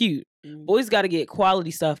and it's cute. Mm. Boys got to get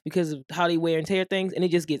quality stuff because of how they wear and tear things, and it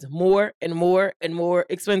just gets more and more and more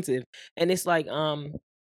expensive. And it's like,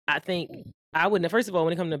 I think I wouldn't. First of all,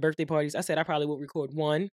 when it comes to birthday parties, I said I probably would record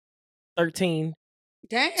 1, 13,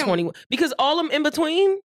 Damn. 21, because all them in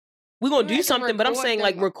between, we're gonna You do have to something. But I'm record saying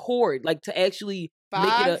like them. record, like to actually make it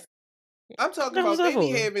a. Five? I'm talking That's about what they be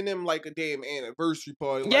I'm for. having them like a damn anniversary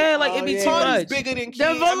party. Yeah, like, it be too party's much. bigger than kids. The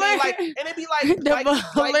I mean, balloon- like, and it be like, the like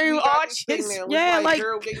balloon we got this thing arches. now. It's Yeah, like,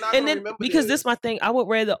 girl, they not and gonna then remember because this my thing, I would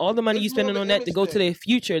rather all the money It's you spending more on of an that to go image to thing. their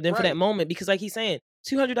future than for that Right. moment. Because like he's saying,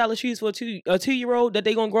 $200 shoes for a 2-year-old that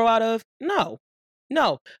they gonna grow out of? No,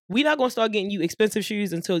 we not gonna start getting you expensive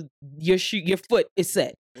shoes until your foot is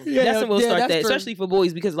set. That's when we'll start that, especially for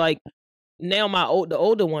boys, because like now the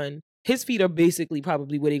older one, his feet are basically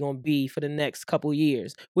probably where they're gonna be for the next couple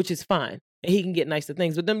years, which is fine, and he can get nicer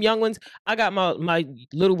things. But them young ones, I got my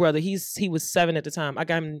little brother. He was 7 at the time. I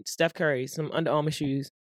got him Steph Curry some Under Armour shoes,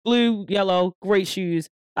 blue, yellow, great shoes.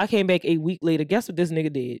 I came back a week later. Guess what this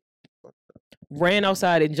nigga did? Ran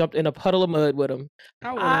outside and jumped in a puddle of mud with him.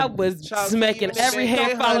 I was smacking every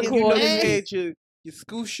hair follicle. You know, on you his- had your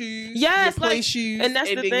school shoes, Yes, your play like, shoes, and that's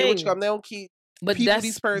the then thing. They don't keep. But people,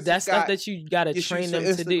 these persons that's stuff got that you gotta your train shoes them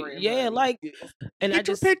for to do. Instagram, Yeah, honey. like, Yeah. and Get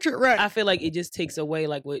your picture right. I feel like it just takes away,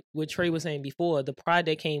 like what Trey was saying before, the pride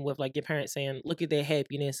that came with like your parents saying, look at their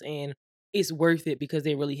happiness and it's worth it because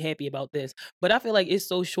they're really happy about this. But I feel like it's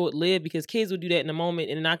so short lived because kids will do that in a moment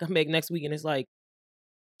and then I come back next week and it's like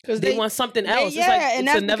Because they want something else. yeah, It's like and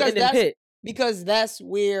it's a that's never because ending pit. because that's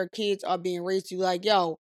where kids are being raised to. Like,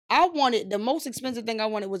 yo, I wanted the most expensive thing I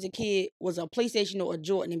wanted was a kid was a PlayStation or a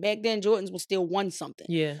Jordan, and back then Jordans was still $1 something.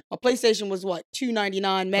 Yeah, A PlayStation was what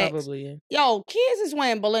 $2.99 max. probably. Yeah. Yo, kids is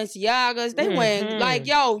wearing Balenciagas. They wearing Mhm. like,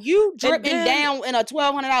 yo, you dripping then- down in a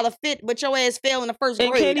 $1,200 fit, but your ass fell in the first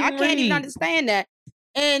And grade. can't I even can't even read. understand that.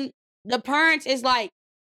 And the parents is like,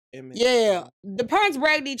 Image. yeah, the parents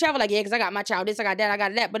brag to each other like, yeah, because I got my child this, I got that, I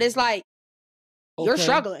got that. But it's like you're Okay.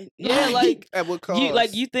 struggling. Yeah, like At what cost?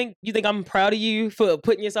 you think I'm proud of you for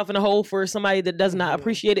putting yourself in a hole for somebody that does not Mhm.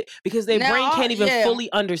 appreciate it because their Now, brain can't even yeah.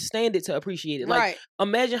 fully understand it to appreciate it. Like right.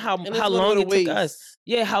 imagine how And it's how one of long the it took us. ways.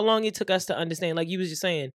 Yeah, how long it took us to understand. Like you was just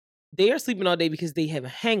saying, they are sleeping all day because they have a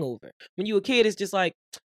hangover. When you a kid, it's just like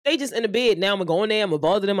they just in the bed. Now I'm gonna go in there, I'm gonna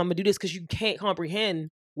bother them, I'm gonna do this because you can't comprehend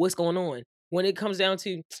what's going on. When it comes down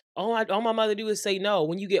to all my mother do is say no.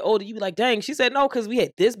 When you get older, you be like, dang, she said no because we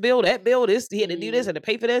had this bill, that bill, this, he had to do this, had to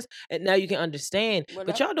pay for this, and now you can understand. Well,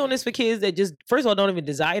 But that- y'all doing this for kids that just first of all don't even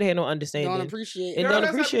desire to have no understanding. Don't appreciate And it. Girl, don't that's what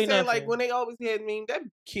I be appreciate saying, nothing. Like when they always had me, that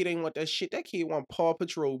kid ain't want that shit. That kid want Paw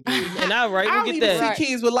Patrol. Bitch. And I right, I we don't get even that. see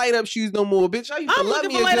kids with light up shoes no more, bitch. I used to I'm love looking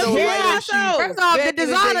me for a light good up old shoes light up myself. shoe. First off, Back the in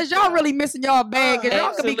the designers, day- y'all really missing y'all bag because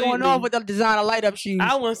y'all could be going Absolutely. off with the designer light up shoes.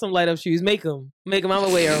 I want some light up shoes. Make them. I'm gonna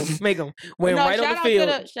wear them. Make them. Wear them right on the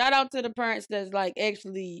field. Shout out to the parents that's like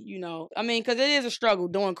actually, you know, I mean, because it is a struggle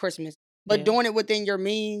doing Christmas, but Yeah. doing it within your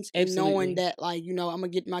means and Absolutely. knowing that, like, you know, I'm gonna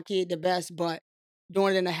get my kid the best, but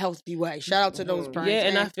doing it in a healthy way. Shout out to those Mhm. parents. Yeah,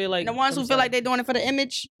 and I feel like the ones who I'm feel like sorry. they're doing it for the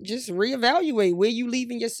image, just reevaluate where you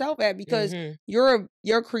leaving yourself at because Mhm.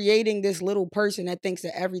 you're creating this little person that thinks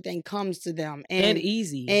that everything comes to them and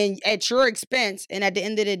easy. and at your expense, and at the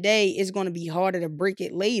end of the day, it's going to be harder to break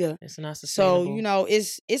it later. It's not So sustainable. you know,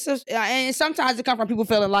 and sometimes it comes from people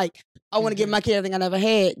feeling like I want to give Mhm. my kid everything I never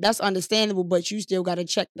had. That's understandable, but you still got to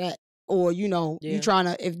check that, or you know, Yeah. you trying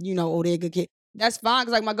to if you know, oh, they're a good kid. That's fine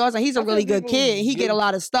because like my godson, he's a I really think good people kid. And he get a give-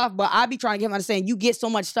 lot of stuff, but I be trying to get him understand you get so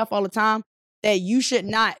much stuff all the time that you should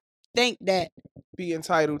not think that Be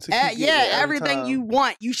entitled to. Keep getting yeah, it every everything time. you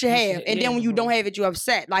want, you should You have. should- And yeah. then when you don't have it, you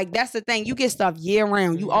upset. Like that's the thing. You get stuff year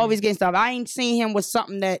round. You Mhm. always get stuff. I ain't seen him with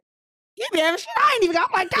something that he be having shit. I ain't even got.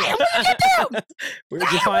 I'm like, damn, what did you do? Where'd you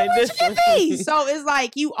Damn, find what this? you give me? So it's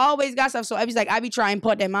like you always got stuff. So I be like, I be trying to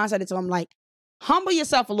put that mindset into him. Like, humble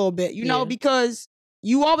yourself a little bit, you know, Yeah. because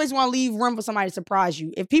you always want to leave room for somebody to surprise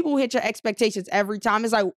you. If people hit your expectations every time,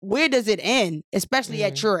 it's like, where does it end? Especially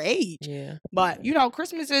at Mhm. your age. Yeah. But you know,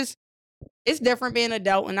 Christmas is it's different being an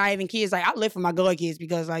adult and not having kids. Like I live for my god kids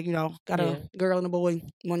because like, you know, got Yeah. a girl and a boy.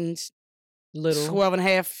 One's Little. 12 and a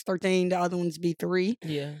half, 13. The other one's be 3.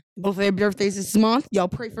 Yeah. Both of their birthdays this month. Y'all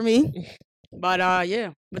pray for me. But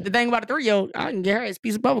yeah. But the thing about the 3-year-old, I can get her a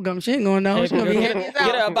piece of bubble gum. She ain't gonna know. Hey, She gonna be get happy her- as get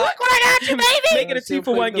hell. her a Look box. what I got you, baby. Make it a She'll 2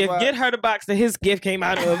 for put 1 in the gift. box. Get her the box that his gift came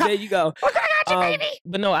out of. There you go. Look what I got you, baby.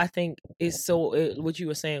 But no, I think it's so what you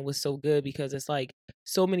were saying was so good because it's like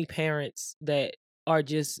so many parents that are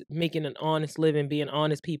just making an honest living, being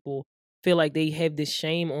honest people, feel like they have this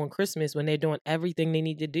shame on Christmas when they're doing everything they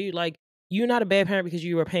need to do. Like you're not a bad parent because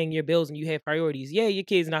you are paying your bills and you have priorities. Yeah, your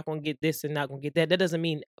kid's not gonna get this and not gonna get that. That doesn't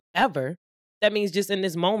mean ever. That means just in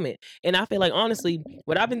this moment. And I feel like honestly,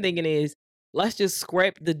 what I've been thinking is let's just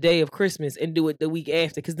scrap the day of Christmas and do it the week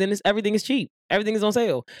after because then everything is cheap. Everything is on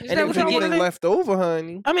sale. Is And that then what we y'all get- wanna do? left over,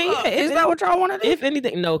 honey. I mean, yeah, Is if, that what y'all want to do? if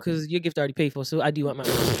anything, no, because your gift already paid for, so I do want my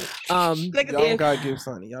own. Look at Y'all if- got gifts,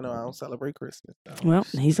 honey. Y'all know I don't celebrate Christmas. though. Well,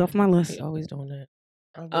 he's off my list. They always doing that.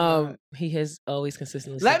 I will not. He has always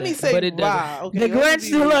consistently said Let me that, say but it doesn't. why. Okay, The let me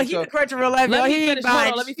Grinch, be real look, with he y'all. the Grinch in real life. Let Yo, me he finish. ain't Hold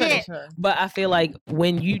buying on, let me shit. finish. But I feel like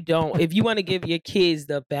when you don't, if you want to give your kids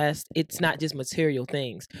the best, it's not just material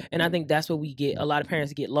things. And I think that's what we get. A lot of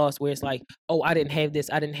parents get lost where it's like, oh, I didn't have this,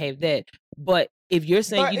 I didn't have that. But if you're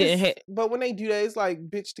saying But you didn't have, but when they do that, it's like,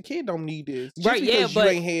 bitch, the kid don't need this. Just right? Yeah, because but you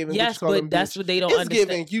ain't having yes, what you call but them that's bitch. what they don't It's understand.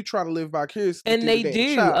 giving you trying to live vicariously And through they the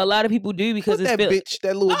do. child. A lot of people do because What it's that bitch,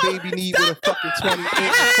 that little baby need with a fucking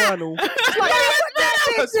 20-inch frontal. It's like,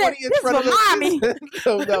 a 20-inch frontal. for mommy.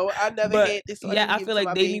 No, I never But had this. So yeah, I I give feel it to like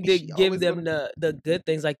my they baby. need to She give always them gonna- the good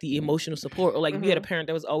things, like the emotional support. Or like if you had a parent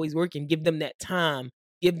that was always working, give them that time,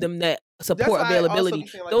 give them that That's support why I also availability. be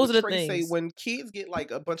saying, like, Those what are the Trey say, things. when kids get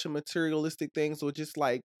like a bunch of materialistic things or just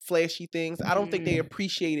like flashy things, I don't think they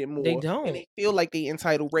appreciate it more. They And don't. they feel like they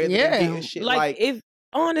entitled rather than Yeah. getting shit Like if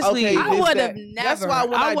honestly, okay, I this, would that. have That's never. why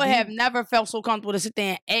when I would do- have never felt so comfortable to sit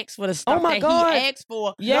there and ask for the stuff my that God. he asked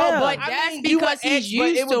for. Yeah. No, but I that's mean, you would because he's ask, but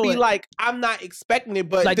used it would to be it. like, I'm not expecting it,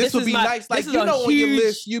 but Like, this this would is be my- nice. Like, this is you a know, on your huge-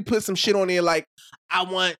 list, you put some shit on there like, I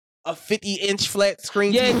want a 50-inch flat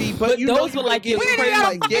screen Yeah, TV, but but you know those you were would like get your it. crazy-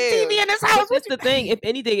 Like, yeah. TV in this But house. that's the thing. If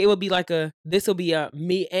anything, it would be like this will be a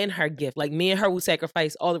me and her gift. Like me and her will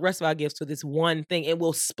sacrifice all the rest of our gifts for this one thing, and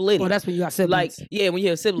we'll split it. Well, that's when you got siblings. Like yeah, when you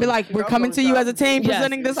have siblings, Be like, we're I'm coming on to you as a top. team, Yes.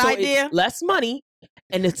 presenting this So it's idea. less money,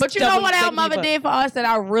 and it's But you know double what our second mother fun. did for us that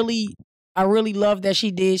I really love that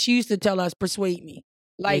she did? She used to tell us, persuade me.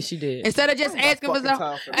 Like, yeah, she did. instead of just I ain't got asking for fucking something.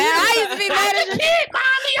 time for And that. I used to be mad at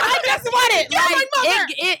you. I just want it.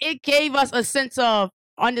 Like, it gave us a sense of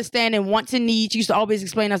understanding wants and needs. She used to always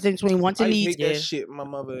explain us the difference between wants I and used to needs. make that Yeah. shit, my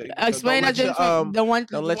mother. Explain us the difference between the one.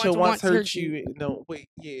 Don't let your wants hurt you. Don't wait.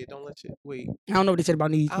 Yeah, don't let you wait. I don't know what they said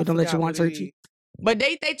about needs, I but don't let your forgot wants what hurt it you. is. But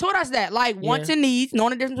they taught us that, like, wants Yeah. and needs,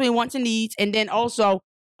 knowing the difference between wants and needs, and then also,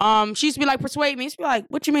 she used to be like, persuade me. She'd be like,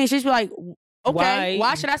 what you mean? She used to be like, okay,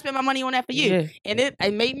 why should I spend my money on that for you? Yeah. And it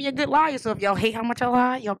made me a good liar. So if y'all hate how much I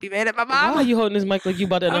lie, y'all be mad at my Why mom. are you holding this mic like you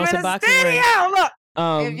about to I'm announce in a the boxing ring? studio. Look, if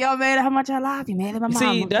Um, y'all mad at how much I lie, be mad at my mom.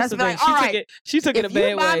 see, that's the be thing. like, all right, She took it a if bad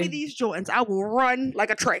you buy way. me these Jordans, I will run like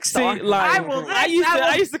a track See, star. like I will.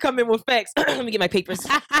 I used to come in with facts. Let me get my papers.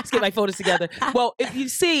 Let's get my photos together. Well, if you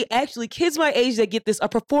see, actually, kids my age that get this are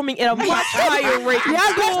performing at a much higher rate. in Yeah,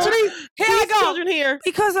 that's school. true. Here I These go. children here.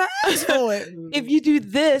 Because I asked for it. If you do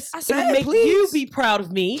this, I it said, will make please. you be proud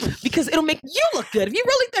of me because it'll make you look good. If you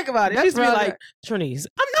really think about it, That's just be real like, Trinise,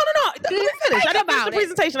 no. Let me finish. I didn't finish about the it.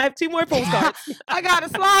 presentation. I have 2 more postcards. I got a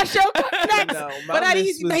slideshow coming next. No, But my that list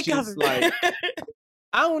easy was makeup. just like,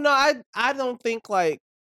 I don't know. I don't think like,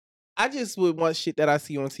 I just would want shit that I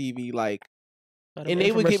see on TV, like, and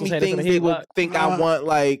they would give me things they would think I want.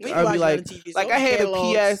 Like, I'd be like I had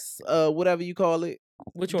a PS, whatever you call it,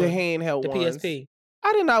 Which the one? handheld The ones. PSP.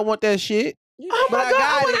 I did not want that shit. Oh But my I God, got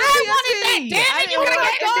I it. wanted that. PSP. Damn it, I you didn't coulda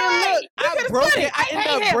want got it. that. I broke it. I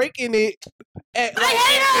ended up breaking it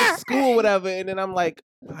at in school, whatever. And then I'm like,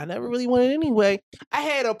 I never really wanted it anyway. I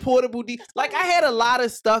had a portable like I had a lot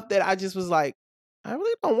of stuff that I just was like, I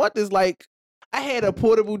really don't want this. Like, I had a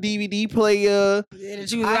portable DVD player. Yeah,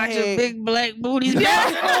 that you was I watching had- big black booties.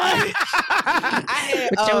 I had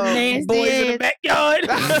With your nasty Boys in the ass. backyard.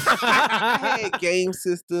 I had game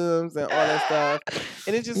systems and all that stuff.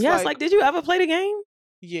 And it's just Yes, like, did you ever play the game?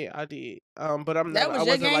 yeah, I did. But I'm That not. was I your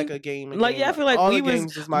wasn't like game? a game. Like, yeah, I feel like all we the was-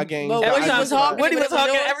 games was my games. But that Woody I was used to buy. hawking Woody was with the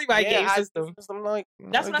talking doors? everybody game I- system. I'm like,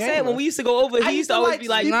 That's a what I said. When gamer. we used to go over, I he used to always be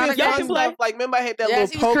like, sleep "Not in a y'all fun can gamer." play. stuff. Like, remember I had that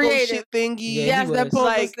Yes, he little was pogo creative. shit thingy. Yeah, Yes, he that was. pogo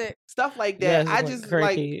Like, stick. stuff like Yes, that. I it was just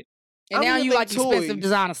like crackhead. And I'm now gonna you think like expensive toys.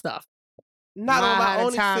 designer stuff. not Mine on my had a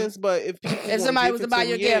own time- expense, but if people If wanna somebody give was it to buy me,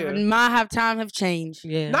 your gift, yeah. my have time have changed.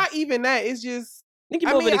 Yeah. Not even that. It's just I think you're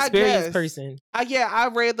I more of mean, an I experienced guess. person. I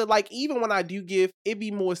rather like even when I do give, it be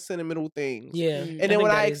more sentimental things. Yeah. Mm. And I then think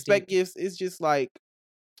when that I is expect deep. gifts, it's just like,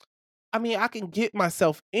 I mean, I can get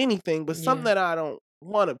myself anything, but something Yeah. that I don't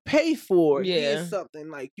want to pay for Yeah. is something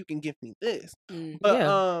like you can give me this. Mm. But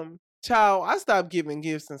Yeah. child, I stopped giving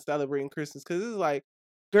gifts and celebrating Christmas because it's like,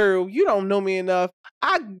 girl, you don't know me enough.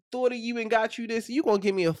 I thought of you and got you this. You gonna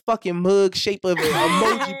give me a fucking mug shape of an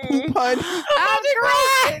emoji poop pun? I'm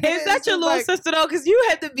crying. Is that your little sister though? Because you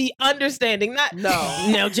had to be understanding. Not No.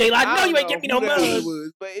 No, Jayla, I know don't you ain't give me no who the hell it mug.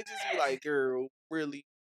 was, but it just be like, girl, really.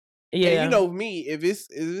 Yeah. And you know me,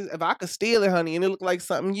 if I could steal it, honey, and it look like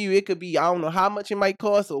something it could be, I don't know how much it might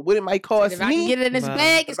cost or what it might cost If I can me. get it in this Wow.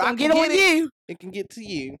 bag, If it's I gonna can get on get it, you. it can get to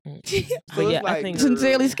you. But So yeah, it's I like, think girl,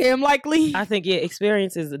 Sincerely scam likely. I think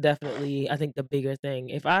experience is definitely I think the bigger thing.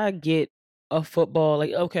 If I get a football,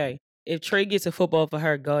 like okay, if Trey gets a football for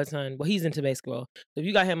her godson, well, he's into basketball. So if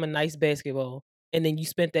you got him a nice basketball, and then you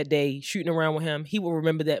spent that day shooting around with him, he will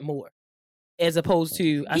remember that more. as opposed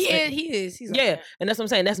to he is. He's like yeah, that. and that's what I'm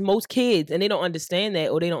saying. That's most kids, and they don't understand that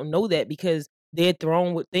or they don't know that because they're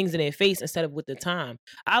thrown with things in their face instead of with the time.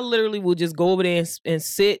 I literally will just go over there and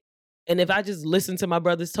sit, and if I just listen to my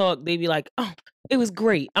brothers talk, they be like, "Oh, it was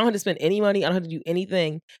great. I don't have to spend any money. I don't have to do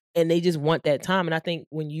anything," and they just want that time. And I think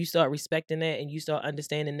when you start respecting that and you start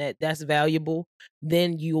understanding that that's valuable,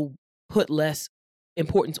 then you'll put less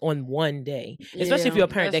importance on one day, especially if Yeah, you're a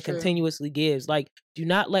parent that that's true. continuously gives. Like, do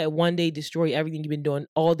not let one day destroy everything you've been doing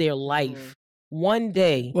all their life. One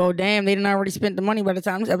day. Well, damn, they didn't already spent the money by the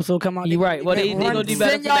time this episode come out. You're right. Well, they gonna do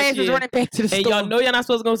better Send for y'all next asses year. running back to the And store. y'all know y'all not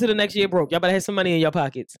supposed to go to the next year broke. Y'all better have some money in your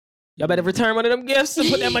pockets. Y'all better return one of them gifts and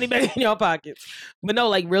put that money back in your pockets. But no,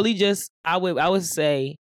 like really, just I would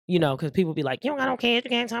say, you know, because people be like, you don't got no kids, you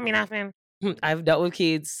can't tell me nothing. I've dealt with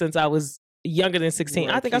kids since I was younger than 16.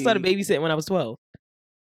 I think I started babysitting when I was 12.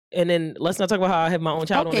 And then let's not talk about how I had my own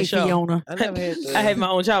child on the show. Fiona. I never had I had my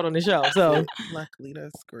own child on the show, so luckily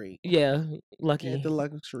that's great. yeah, I lucky, had the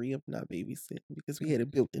luxury of not babysitting because we had a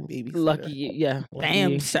built-in babysitter. lucky, yeah. lucky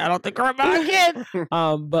Damn, you. shout out to Grandma again.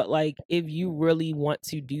 But like if you really want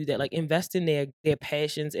to do that, like invest in their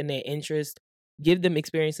passions and their interests, give them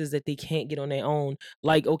experiences that they can't get on their own.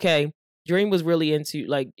 Like, okay, Dream was really into,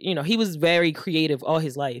 like, you know, he was very creative all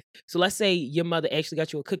his life. So let's say your mother actually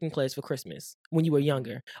got you a cooking class for Christmas when you were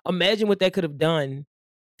younger. Imagine what that could have done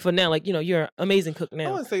for now. Like, you know, you're an amazing cook I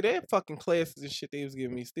now. want to say that fucking classes and shit they was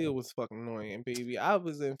giving me still was fucking annoying, baby. I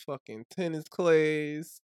was in fucking tennis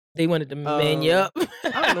class. They wanted to man you up.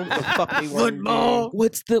 I don't know what the fuck they wanted. Football.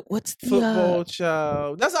 What's the Football,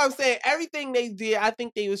 child. That's what I'm saying. Everything they did, I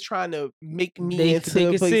think they was trying to make me They into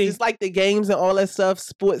could but see. it's like the games and all that stuff,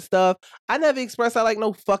 sports stuff. I never expressed I like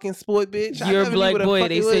no fucking sport, bitch. I You're a never knew black what the boy. fuck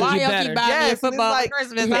They it said was. Why you y'all better. keep buying me Yes, a and it's football like- for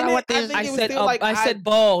Christmas? and I then want I this. think I it was said still like I said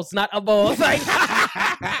balls, not a ball. Like,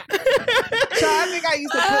 Child, I think I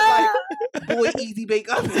used to put like boy easy bake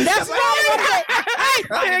up. That's right.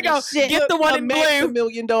 there you go. Shit. Get the one in Max blue. $1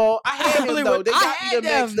 million doll. I had him though. They I got had me the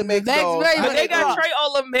Max them. the Max Max doll. Ray, I But but they had got them. Trey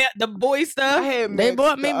all the boy I stuff. had They Max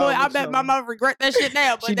bought me the boy. I other bet my show. mother regret that shit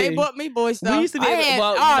now. But She they did. bought me boy stuff. used to be I able- had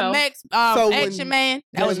well, you know. Max So when- Action Man.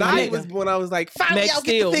 That was when my I nigga. was when I was like, finally Max I'll get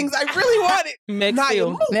Steel. the things I really wanted. Max Naya, Steel.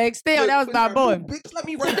 move. Max Steel. That was Put my your boy. move, bitch, let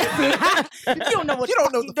me run that. You don't know what you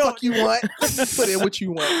don't know the fuck you doing. want. Put in what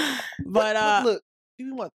you want. But look, do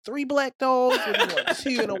you want 3 black dolls or do you want 2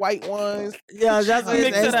 and the white ones? yeah, that's what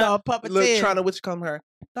Mix it's it up. puppeteer. Look, trying to which come her.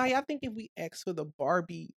 Naya, I think if we ask for the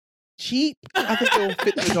Barbie cheap, I think it'll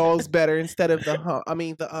fit the dolls better instead of the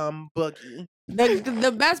buggy.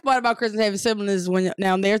 The best part about Christmas having siblings is when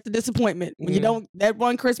now there's the disappointment when you Yeah. don't that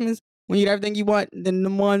one Christmas when you get everything you want. Then the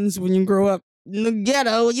ones when you grow up in the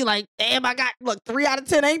ghetto, you like, damn, I got 3 out of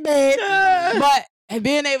 10 ain't bad. But and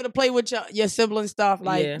being able to play with your sibling stuff,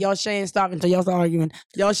 like Yeah. y'all sharing stuff until y'all start arguing,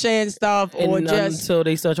 y'all sharing stuff or And, just until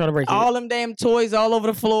they start trying to break it. all them damn toys all over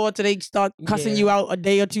the floor till they start cussing Yeah. you out a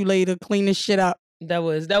day or two later, cleaning shit up. That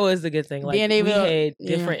was the good thing. Like Being able we to- had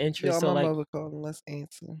yeah. different interests. Yo, So my like mother calling. Let's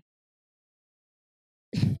answer.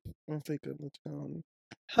 Let's take a look.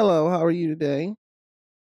 Hello, how are you today?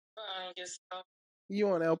 You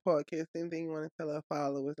on our podcast? Anything you want to tell our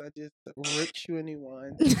followers? I just ripped you a new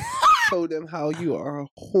one. Told them how you are a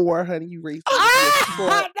whore, honey. You raised them to be a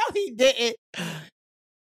slut. No, he didn't.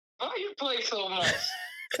 Why you play so much?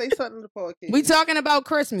 Say something to the podcast. We talking about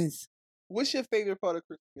Christmas. What's your favorite part of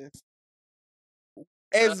Christmas?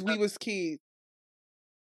 As we was kids.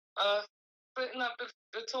 Putting up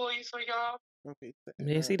the toys for y'all. Okay.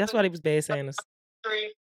 yeah, see, that's why they was bad Santas.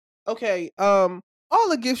 Three. Okay. All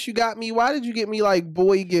the gifts you got me. Why did you get me like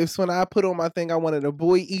boy gifts when I put on my thing? I wanted a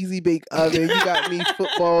boy easy bake oven. You got me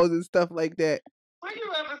footballs and stuff like that. Why you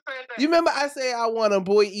ever said that? You remember I said I want a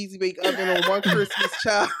boy easy bake oven on one Christmas,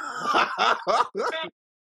 child.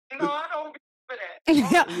 No, I don't remember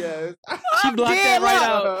that. Yes. She blocked that right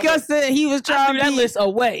out. Gus said he was I trying threw to that be, list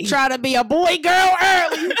away. try to be a boy girl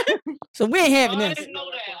early. So we ain't having No, I this. didn't know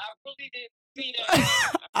that. I really didn't see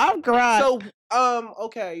that. I'm crying. So,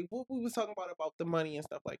 okay, what we was talking about the money and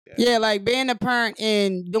stuff like that. Yeah, like being a parent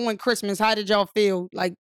and doing Christmas, how did y'all feel?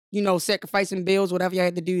 Like, sacrificing bills, whatever you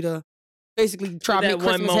had to do to basically try to that make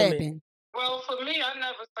one Christmas moment. happen. Well, for me, I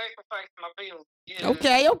never sacrificed my bills. Yeah.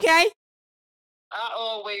 Okay. I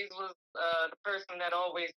always was the person that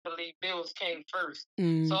always believed bills came first.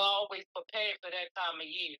 Mm. So I always prepared for that time of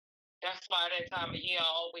year. That's why that time of year I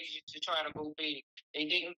always used to try to go big.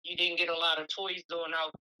 You didn't get a lot of toys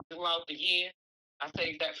throughout the year. I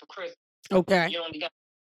saved that for Christmas. Okay. You only got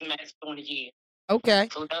max on the year. Okay.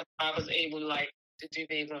 So that's why I was able to to do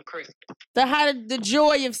things on Christmas. So how did the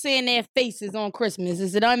joy of seeing their faces on Christmas,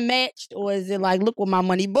 is it unmatched or is it like, look what my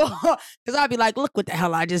money bought? Because I'd be like, look what the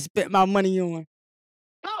hell I just spent my money on.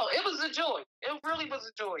 No, it was a joy. It really was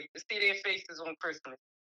a joy to see their faces on Christmas.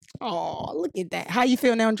 Oh, look at that. How you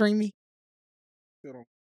feel now, Dreamy?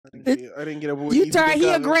 I didn't get a boy. You turn, he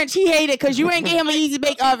a Grinch. He hate it because you ain't get him an easy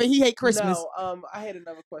bake oven. He hate Christmas. No, I had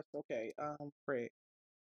another question. Okay, Fred.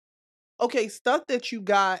 Okay, stuff that you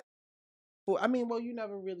got for. I mean, well, you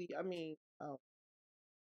never really. I mean,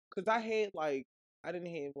 because I had like, I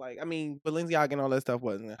didn't have like. I mean, Balenciaga and all that stuff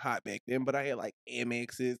wasn't hot back then, but I had like Air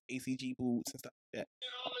Maxes, ACG boots, and stuff like that.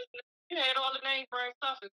 You had all the name brand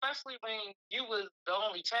stuff, especially when you was the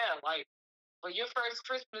only child. Like, for your first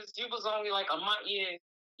Christmas, you was only like a month.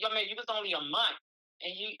 I mean, you was only a month,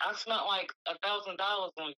 and I spent like $1,000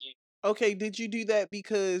 on you. Okay, did you do that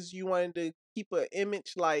because you wanted to keep an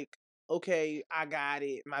image like, okay, I got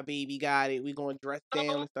it, my baby got it, we gonna dress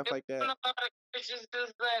down and stuff like that? It's just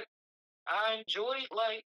that I enjoyed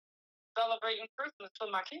like celebrating Christmas for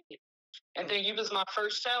my kids, and then you was my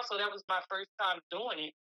first child, so that was my first time doing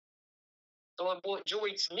it. So it brought joy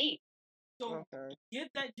to me. So give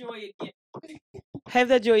that joy again. Have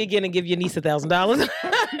that joy again and give your niece $1,000.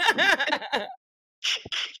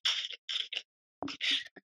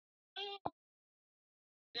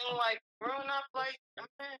 Like growing up, like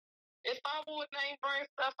if I wore name brand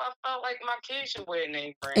stuff, I felt like my kids should wear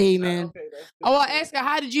name brand Amen. stuff. Okay, Oh, I asked her,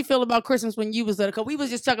 how did you feel about Christmas when you was little? Because we was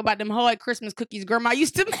just talking about them hard Christmas cookies Grandma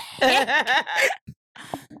used to make.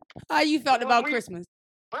 How you felt about Christmas?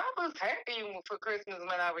 Well, I was happy for Christmas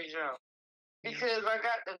when I was young. Because I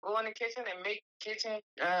got to go in the kitchen and make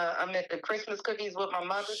the Christmas cookies with my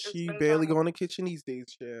mother. She barely go in the kitchen these days,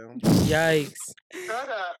 child. Yikes. Shut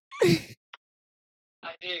up.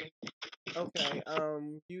 I do. Okay,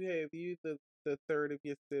 you the third of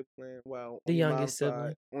your sibling. Well, The on your youngest mom's sibling.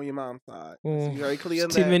 side, on your mom's side. Mm. So you're very clear on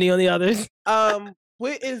Too that. many on the others.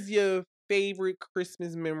 What is your favorite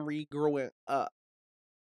Christmas memory growing up?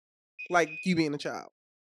 Like you being a child,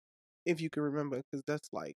 if you can remember, because that's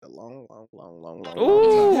like a long time.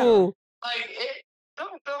 Ooh. Like it.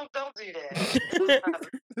 Don't do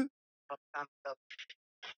that.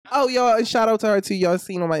 Oh, y'all, and shout out to her too. Y'all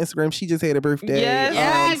seen on my Instagram, she just had a birthday.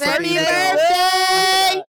 Yes, happy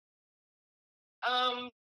birthday!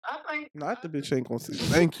 I think Not the bitch ain't gonna say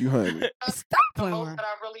thank you, honey. Stop the playing. most that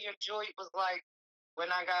I really enjoyed was like when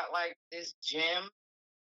I got like this gym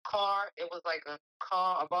car. It was like a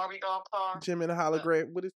Barbie doll car. Jim and a hologram.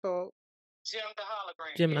 What is it called? Jim the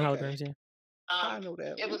hologram. Jim and the Okay. holograms, yeah. I know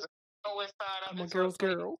that. It was a go inside of I'm a it. girl's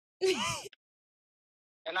girl.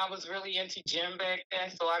 And I was really into gym back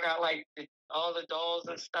then, so I got like all the dolls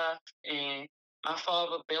and stuff. And my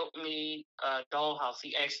father built me a dollhouse.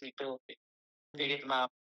 He actually built it. They didn't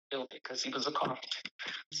build it because he was a carpenter.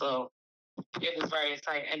 So it was very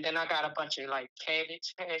exciting. And then I got a bunch of like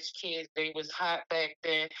Cabbage Patch Kids. They was hot back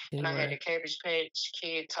then. And I had the Cabbage Patch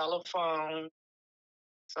Kid telephone.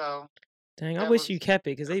 So Dang, I wish you kept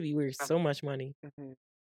it because they be worth so much money. Mm-hmm.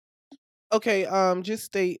 Okay, just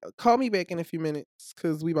stay. Call me back in a few minutes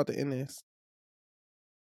because we about to end this.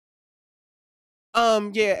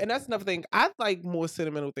 Yeah, and that's another thing. I like more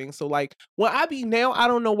sentimental things. So like when I be now, I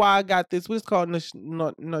don't know why I got this. What is called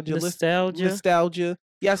Nostalgia. Nostalgia.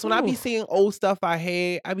 Yes, when I be Ooh. seeing old stuff I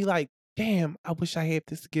had, I be like, damn, I wish I had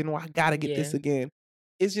this again, or I gotta get this Yeah. again.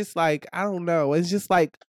 It's just like, I don't know. It's just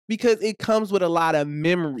like because it comes with a lot of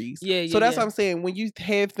memories. Yeah, So that's yeah. what I'm saying. When you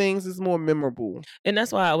have things, it's more memorable. And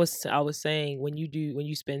that's why I was saying when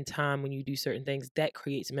you spend time, when you do certain things, that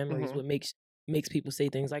creates memories. Mhm. What makes people say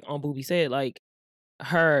things like Aunt Booby said, like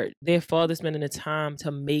their father spending the time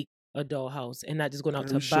to make a dollhouse and not just going out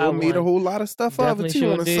to buy Sure made a one. whole lot of stuff of it Definitely too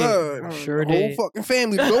sure on the did. side. Sure the whole did. fucking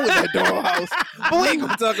family go in that dollhouse. But we ain't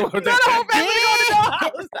gonna talk about that. Not the whole family go in the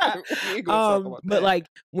dollhouse. We ain't gonna talk about But that. like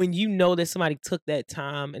when you know that somebody took that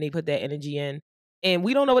time and they put that energy in, and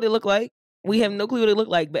we don't know what it looked like. We have no clue what it looked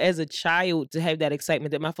like. But as a child, to have that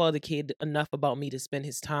excitement that my father cared enough about me to spend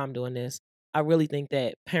his time doing this, I really think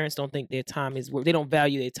that parents don't think their time is worth. They don't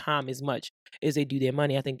value their time as much as they do their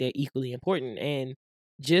money. I think they're equally important. And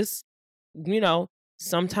just,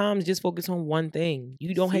 sometimes just focus on one thing.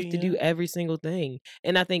 You don't have to do every single thing.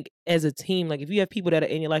 And I think as a team, like if you have people that are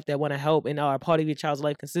in your life that want to help and are a part of your child's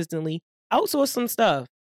life consistently, outsource some stuff.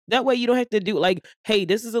 That way you don't have to do like, hey,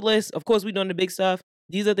 this is a list. Of course, we're doing the big stuff.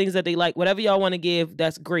 These are things that they like. Whatever y'all want to give,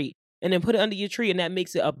 that's great. And then put it under your tree, and that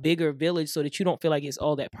makes it a bigger village so that you don't feel like it's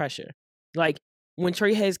all that pressure. Like when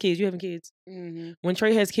Trey has kids, you having kids? Mm-hmm. When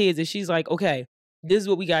Trey has kids and she's like, okay, this is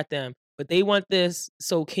what we got them, but they want this,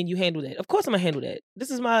 so can you handle that? Of course I'm gonna handle that. This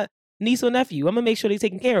is my niece or nephew. I'm gonna make sure they're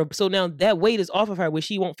taken care of. So now that weight is off of her, where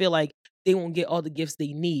she won't feel like they won't get all the gifts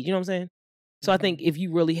they need. You know what I'm saying? So I think if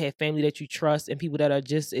you really have family that you trust and people that are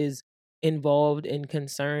just as involved and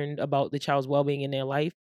concerned about the child's well-being in their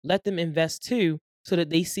life, let them invest too, so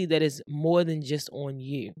that they see that it's more than just on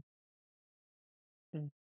you.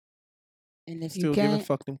 And if Still you giving can't,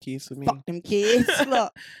 fuck them kids for me. fuck them kids.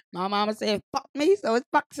 Look, my mama said fuck me, so it's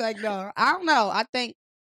fuck like no. I don't know.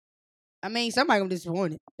 I mean, somebody gonna be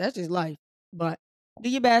disappointed. That's just life. But do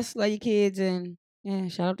your best, love your kids, and yeah,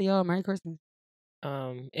 shout out to y'all. Merry Christmas.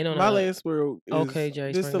 And on My last word is, Okay,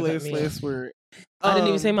 Jerry, this the sorry, cut me off. last word. I didn't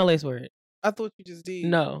even say my last word. I thought you just did.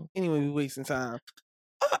 No. Anyway, we wasting time.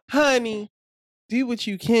 Honey, do what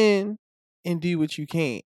you can and do what you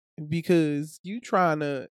can't. Because you trying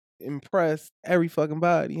to impress every fucking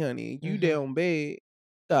body, honey. You down bad.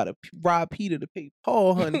 Gotta rob Peter to pay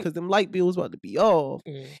Paul, honey, because them light bills about to be off.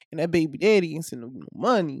 And that baby daddy ain't sending no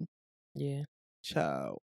money. Yeah.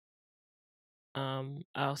 Child.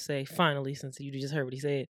 I'll say finally, since you just heard what he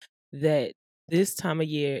said, that this time of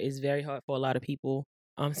year is very hard for a lot of people.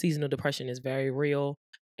 Seasonal depression is very real.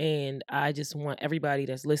 And I just want everybody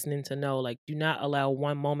that's listening to know, like, do not allow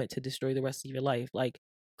one moment to destroy the rest of your life. Like,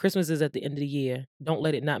 Christmas is at the end of the year. Don't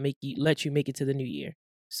let it not let you make it to the new year.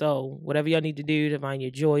 So whatever y'all need to do to find your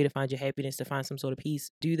joy, to find your happiness, to find some sort of peace,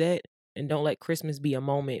 do that. And don't let Christmas be a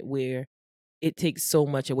moment where it takes so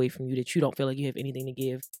much away from you that you don't feel like you have anything to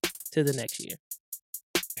give to the next year.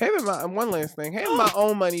 Having one last thing, having my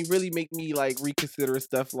own money really make me like reconsider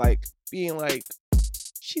stuff, like being like,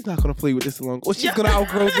 she's not gonna play with this long, or she's gonna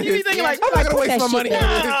outgrow this. You be thinking like, I'm not gonna waste my money. They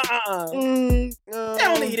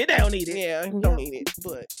don't need it. They don't need it. Yeah, don't need it.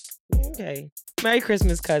 But okay. Merry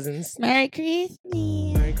Christmas, cousins. Merry Christmas.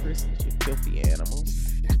 Merry Christmas, you filthy animals.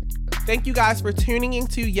 Thank you guys for tuning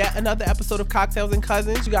into yet another episode of Cocktails and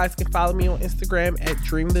Cousins. You guys can follow me on Instagram at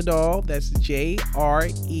Dream the Doll. That's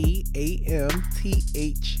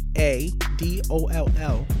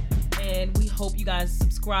JREAMTHADOLL. And we hope you guys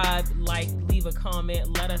subscribe, like, leave a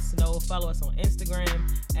comment, let us know. Follow us on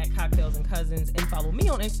Instagram at Cocktails and Cousins, and follow me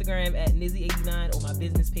on Instagram at Nizzy89 or my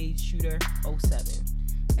business page Shooter07.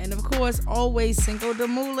 And of course, always Cinco de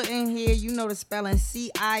Mula in here. You know the spelling,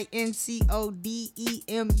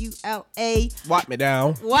 CINCODEMULA. Wipe me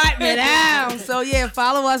down. Wipe me down. So yeah,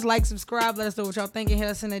 follow us, like, subscribe, let us know what y'all thinking. Hit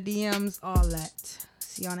us in the DMs, all that.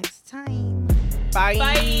 See y'all next time. Bye.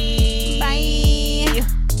 Bye. Bye.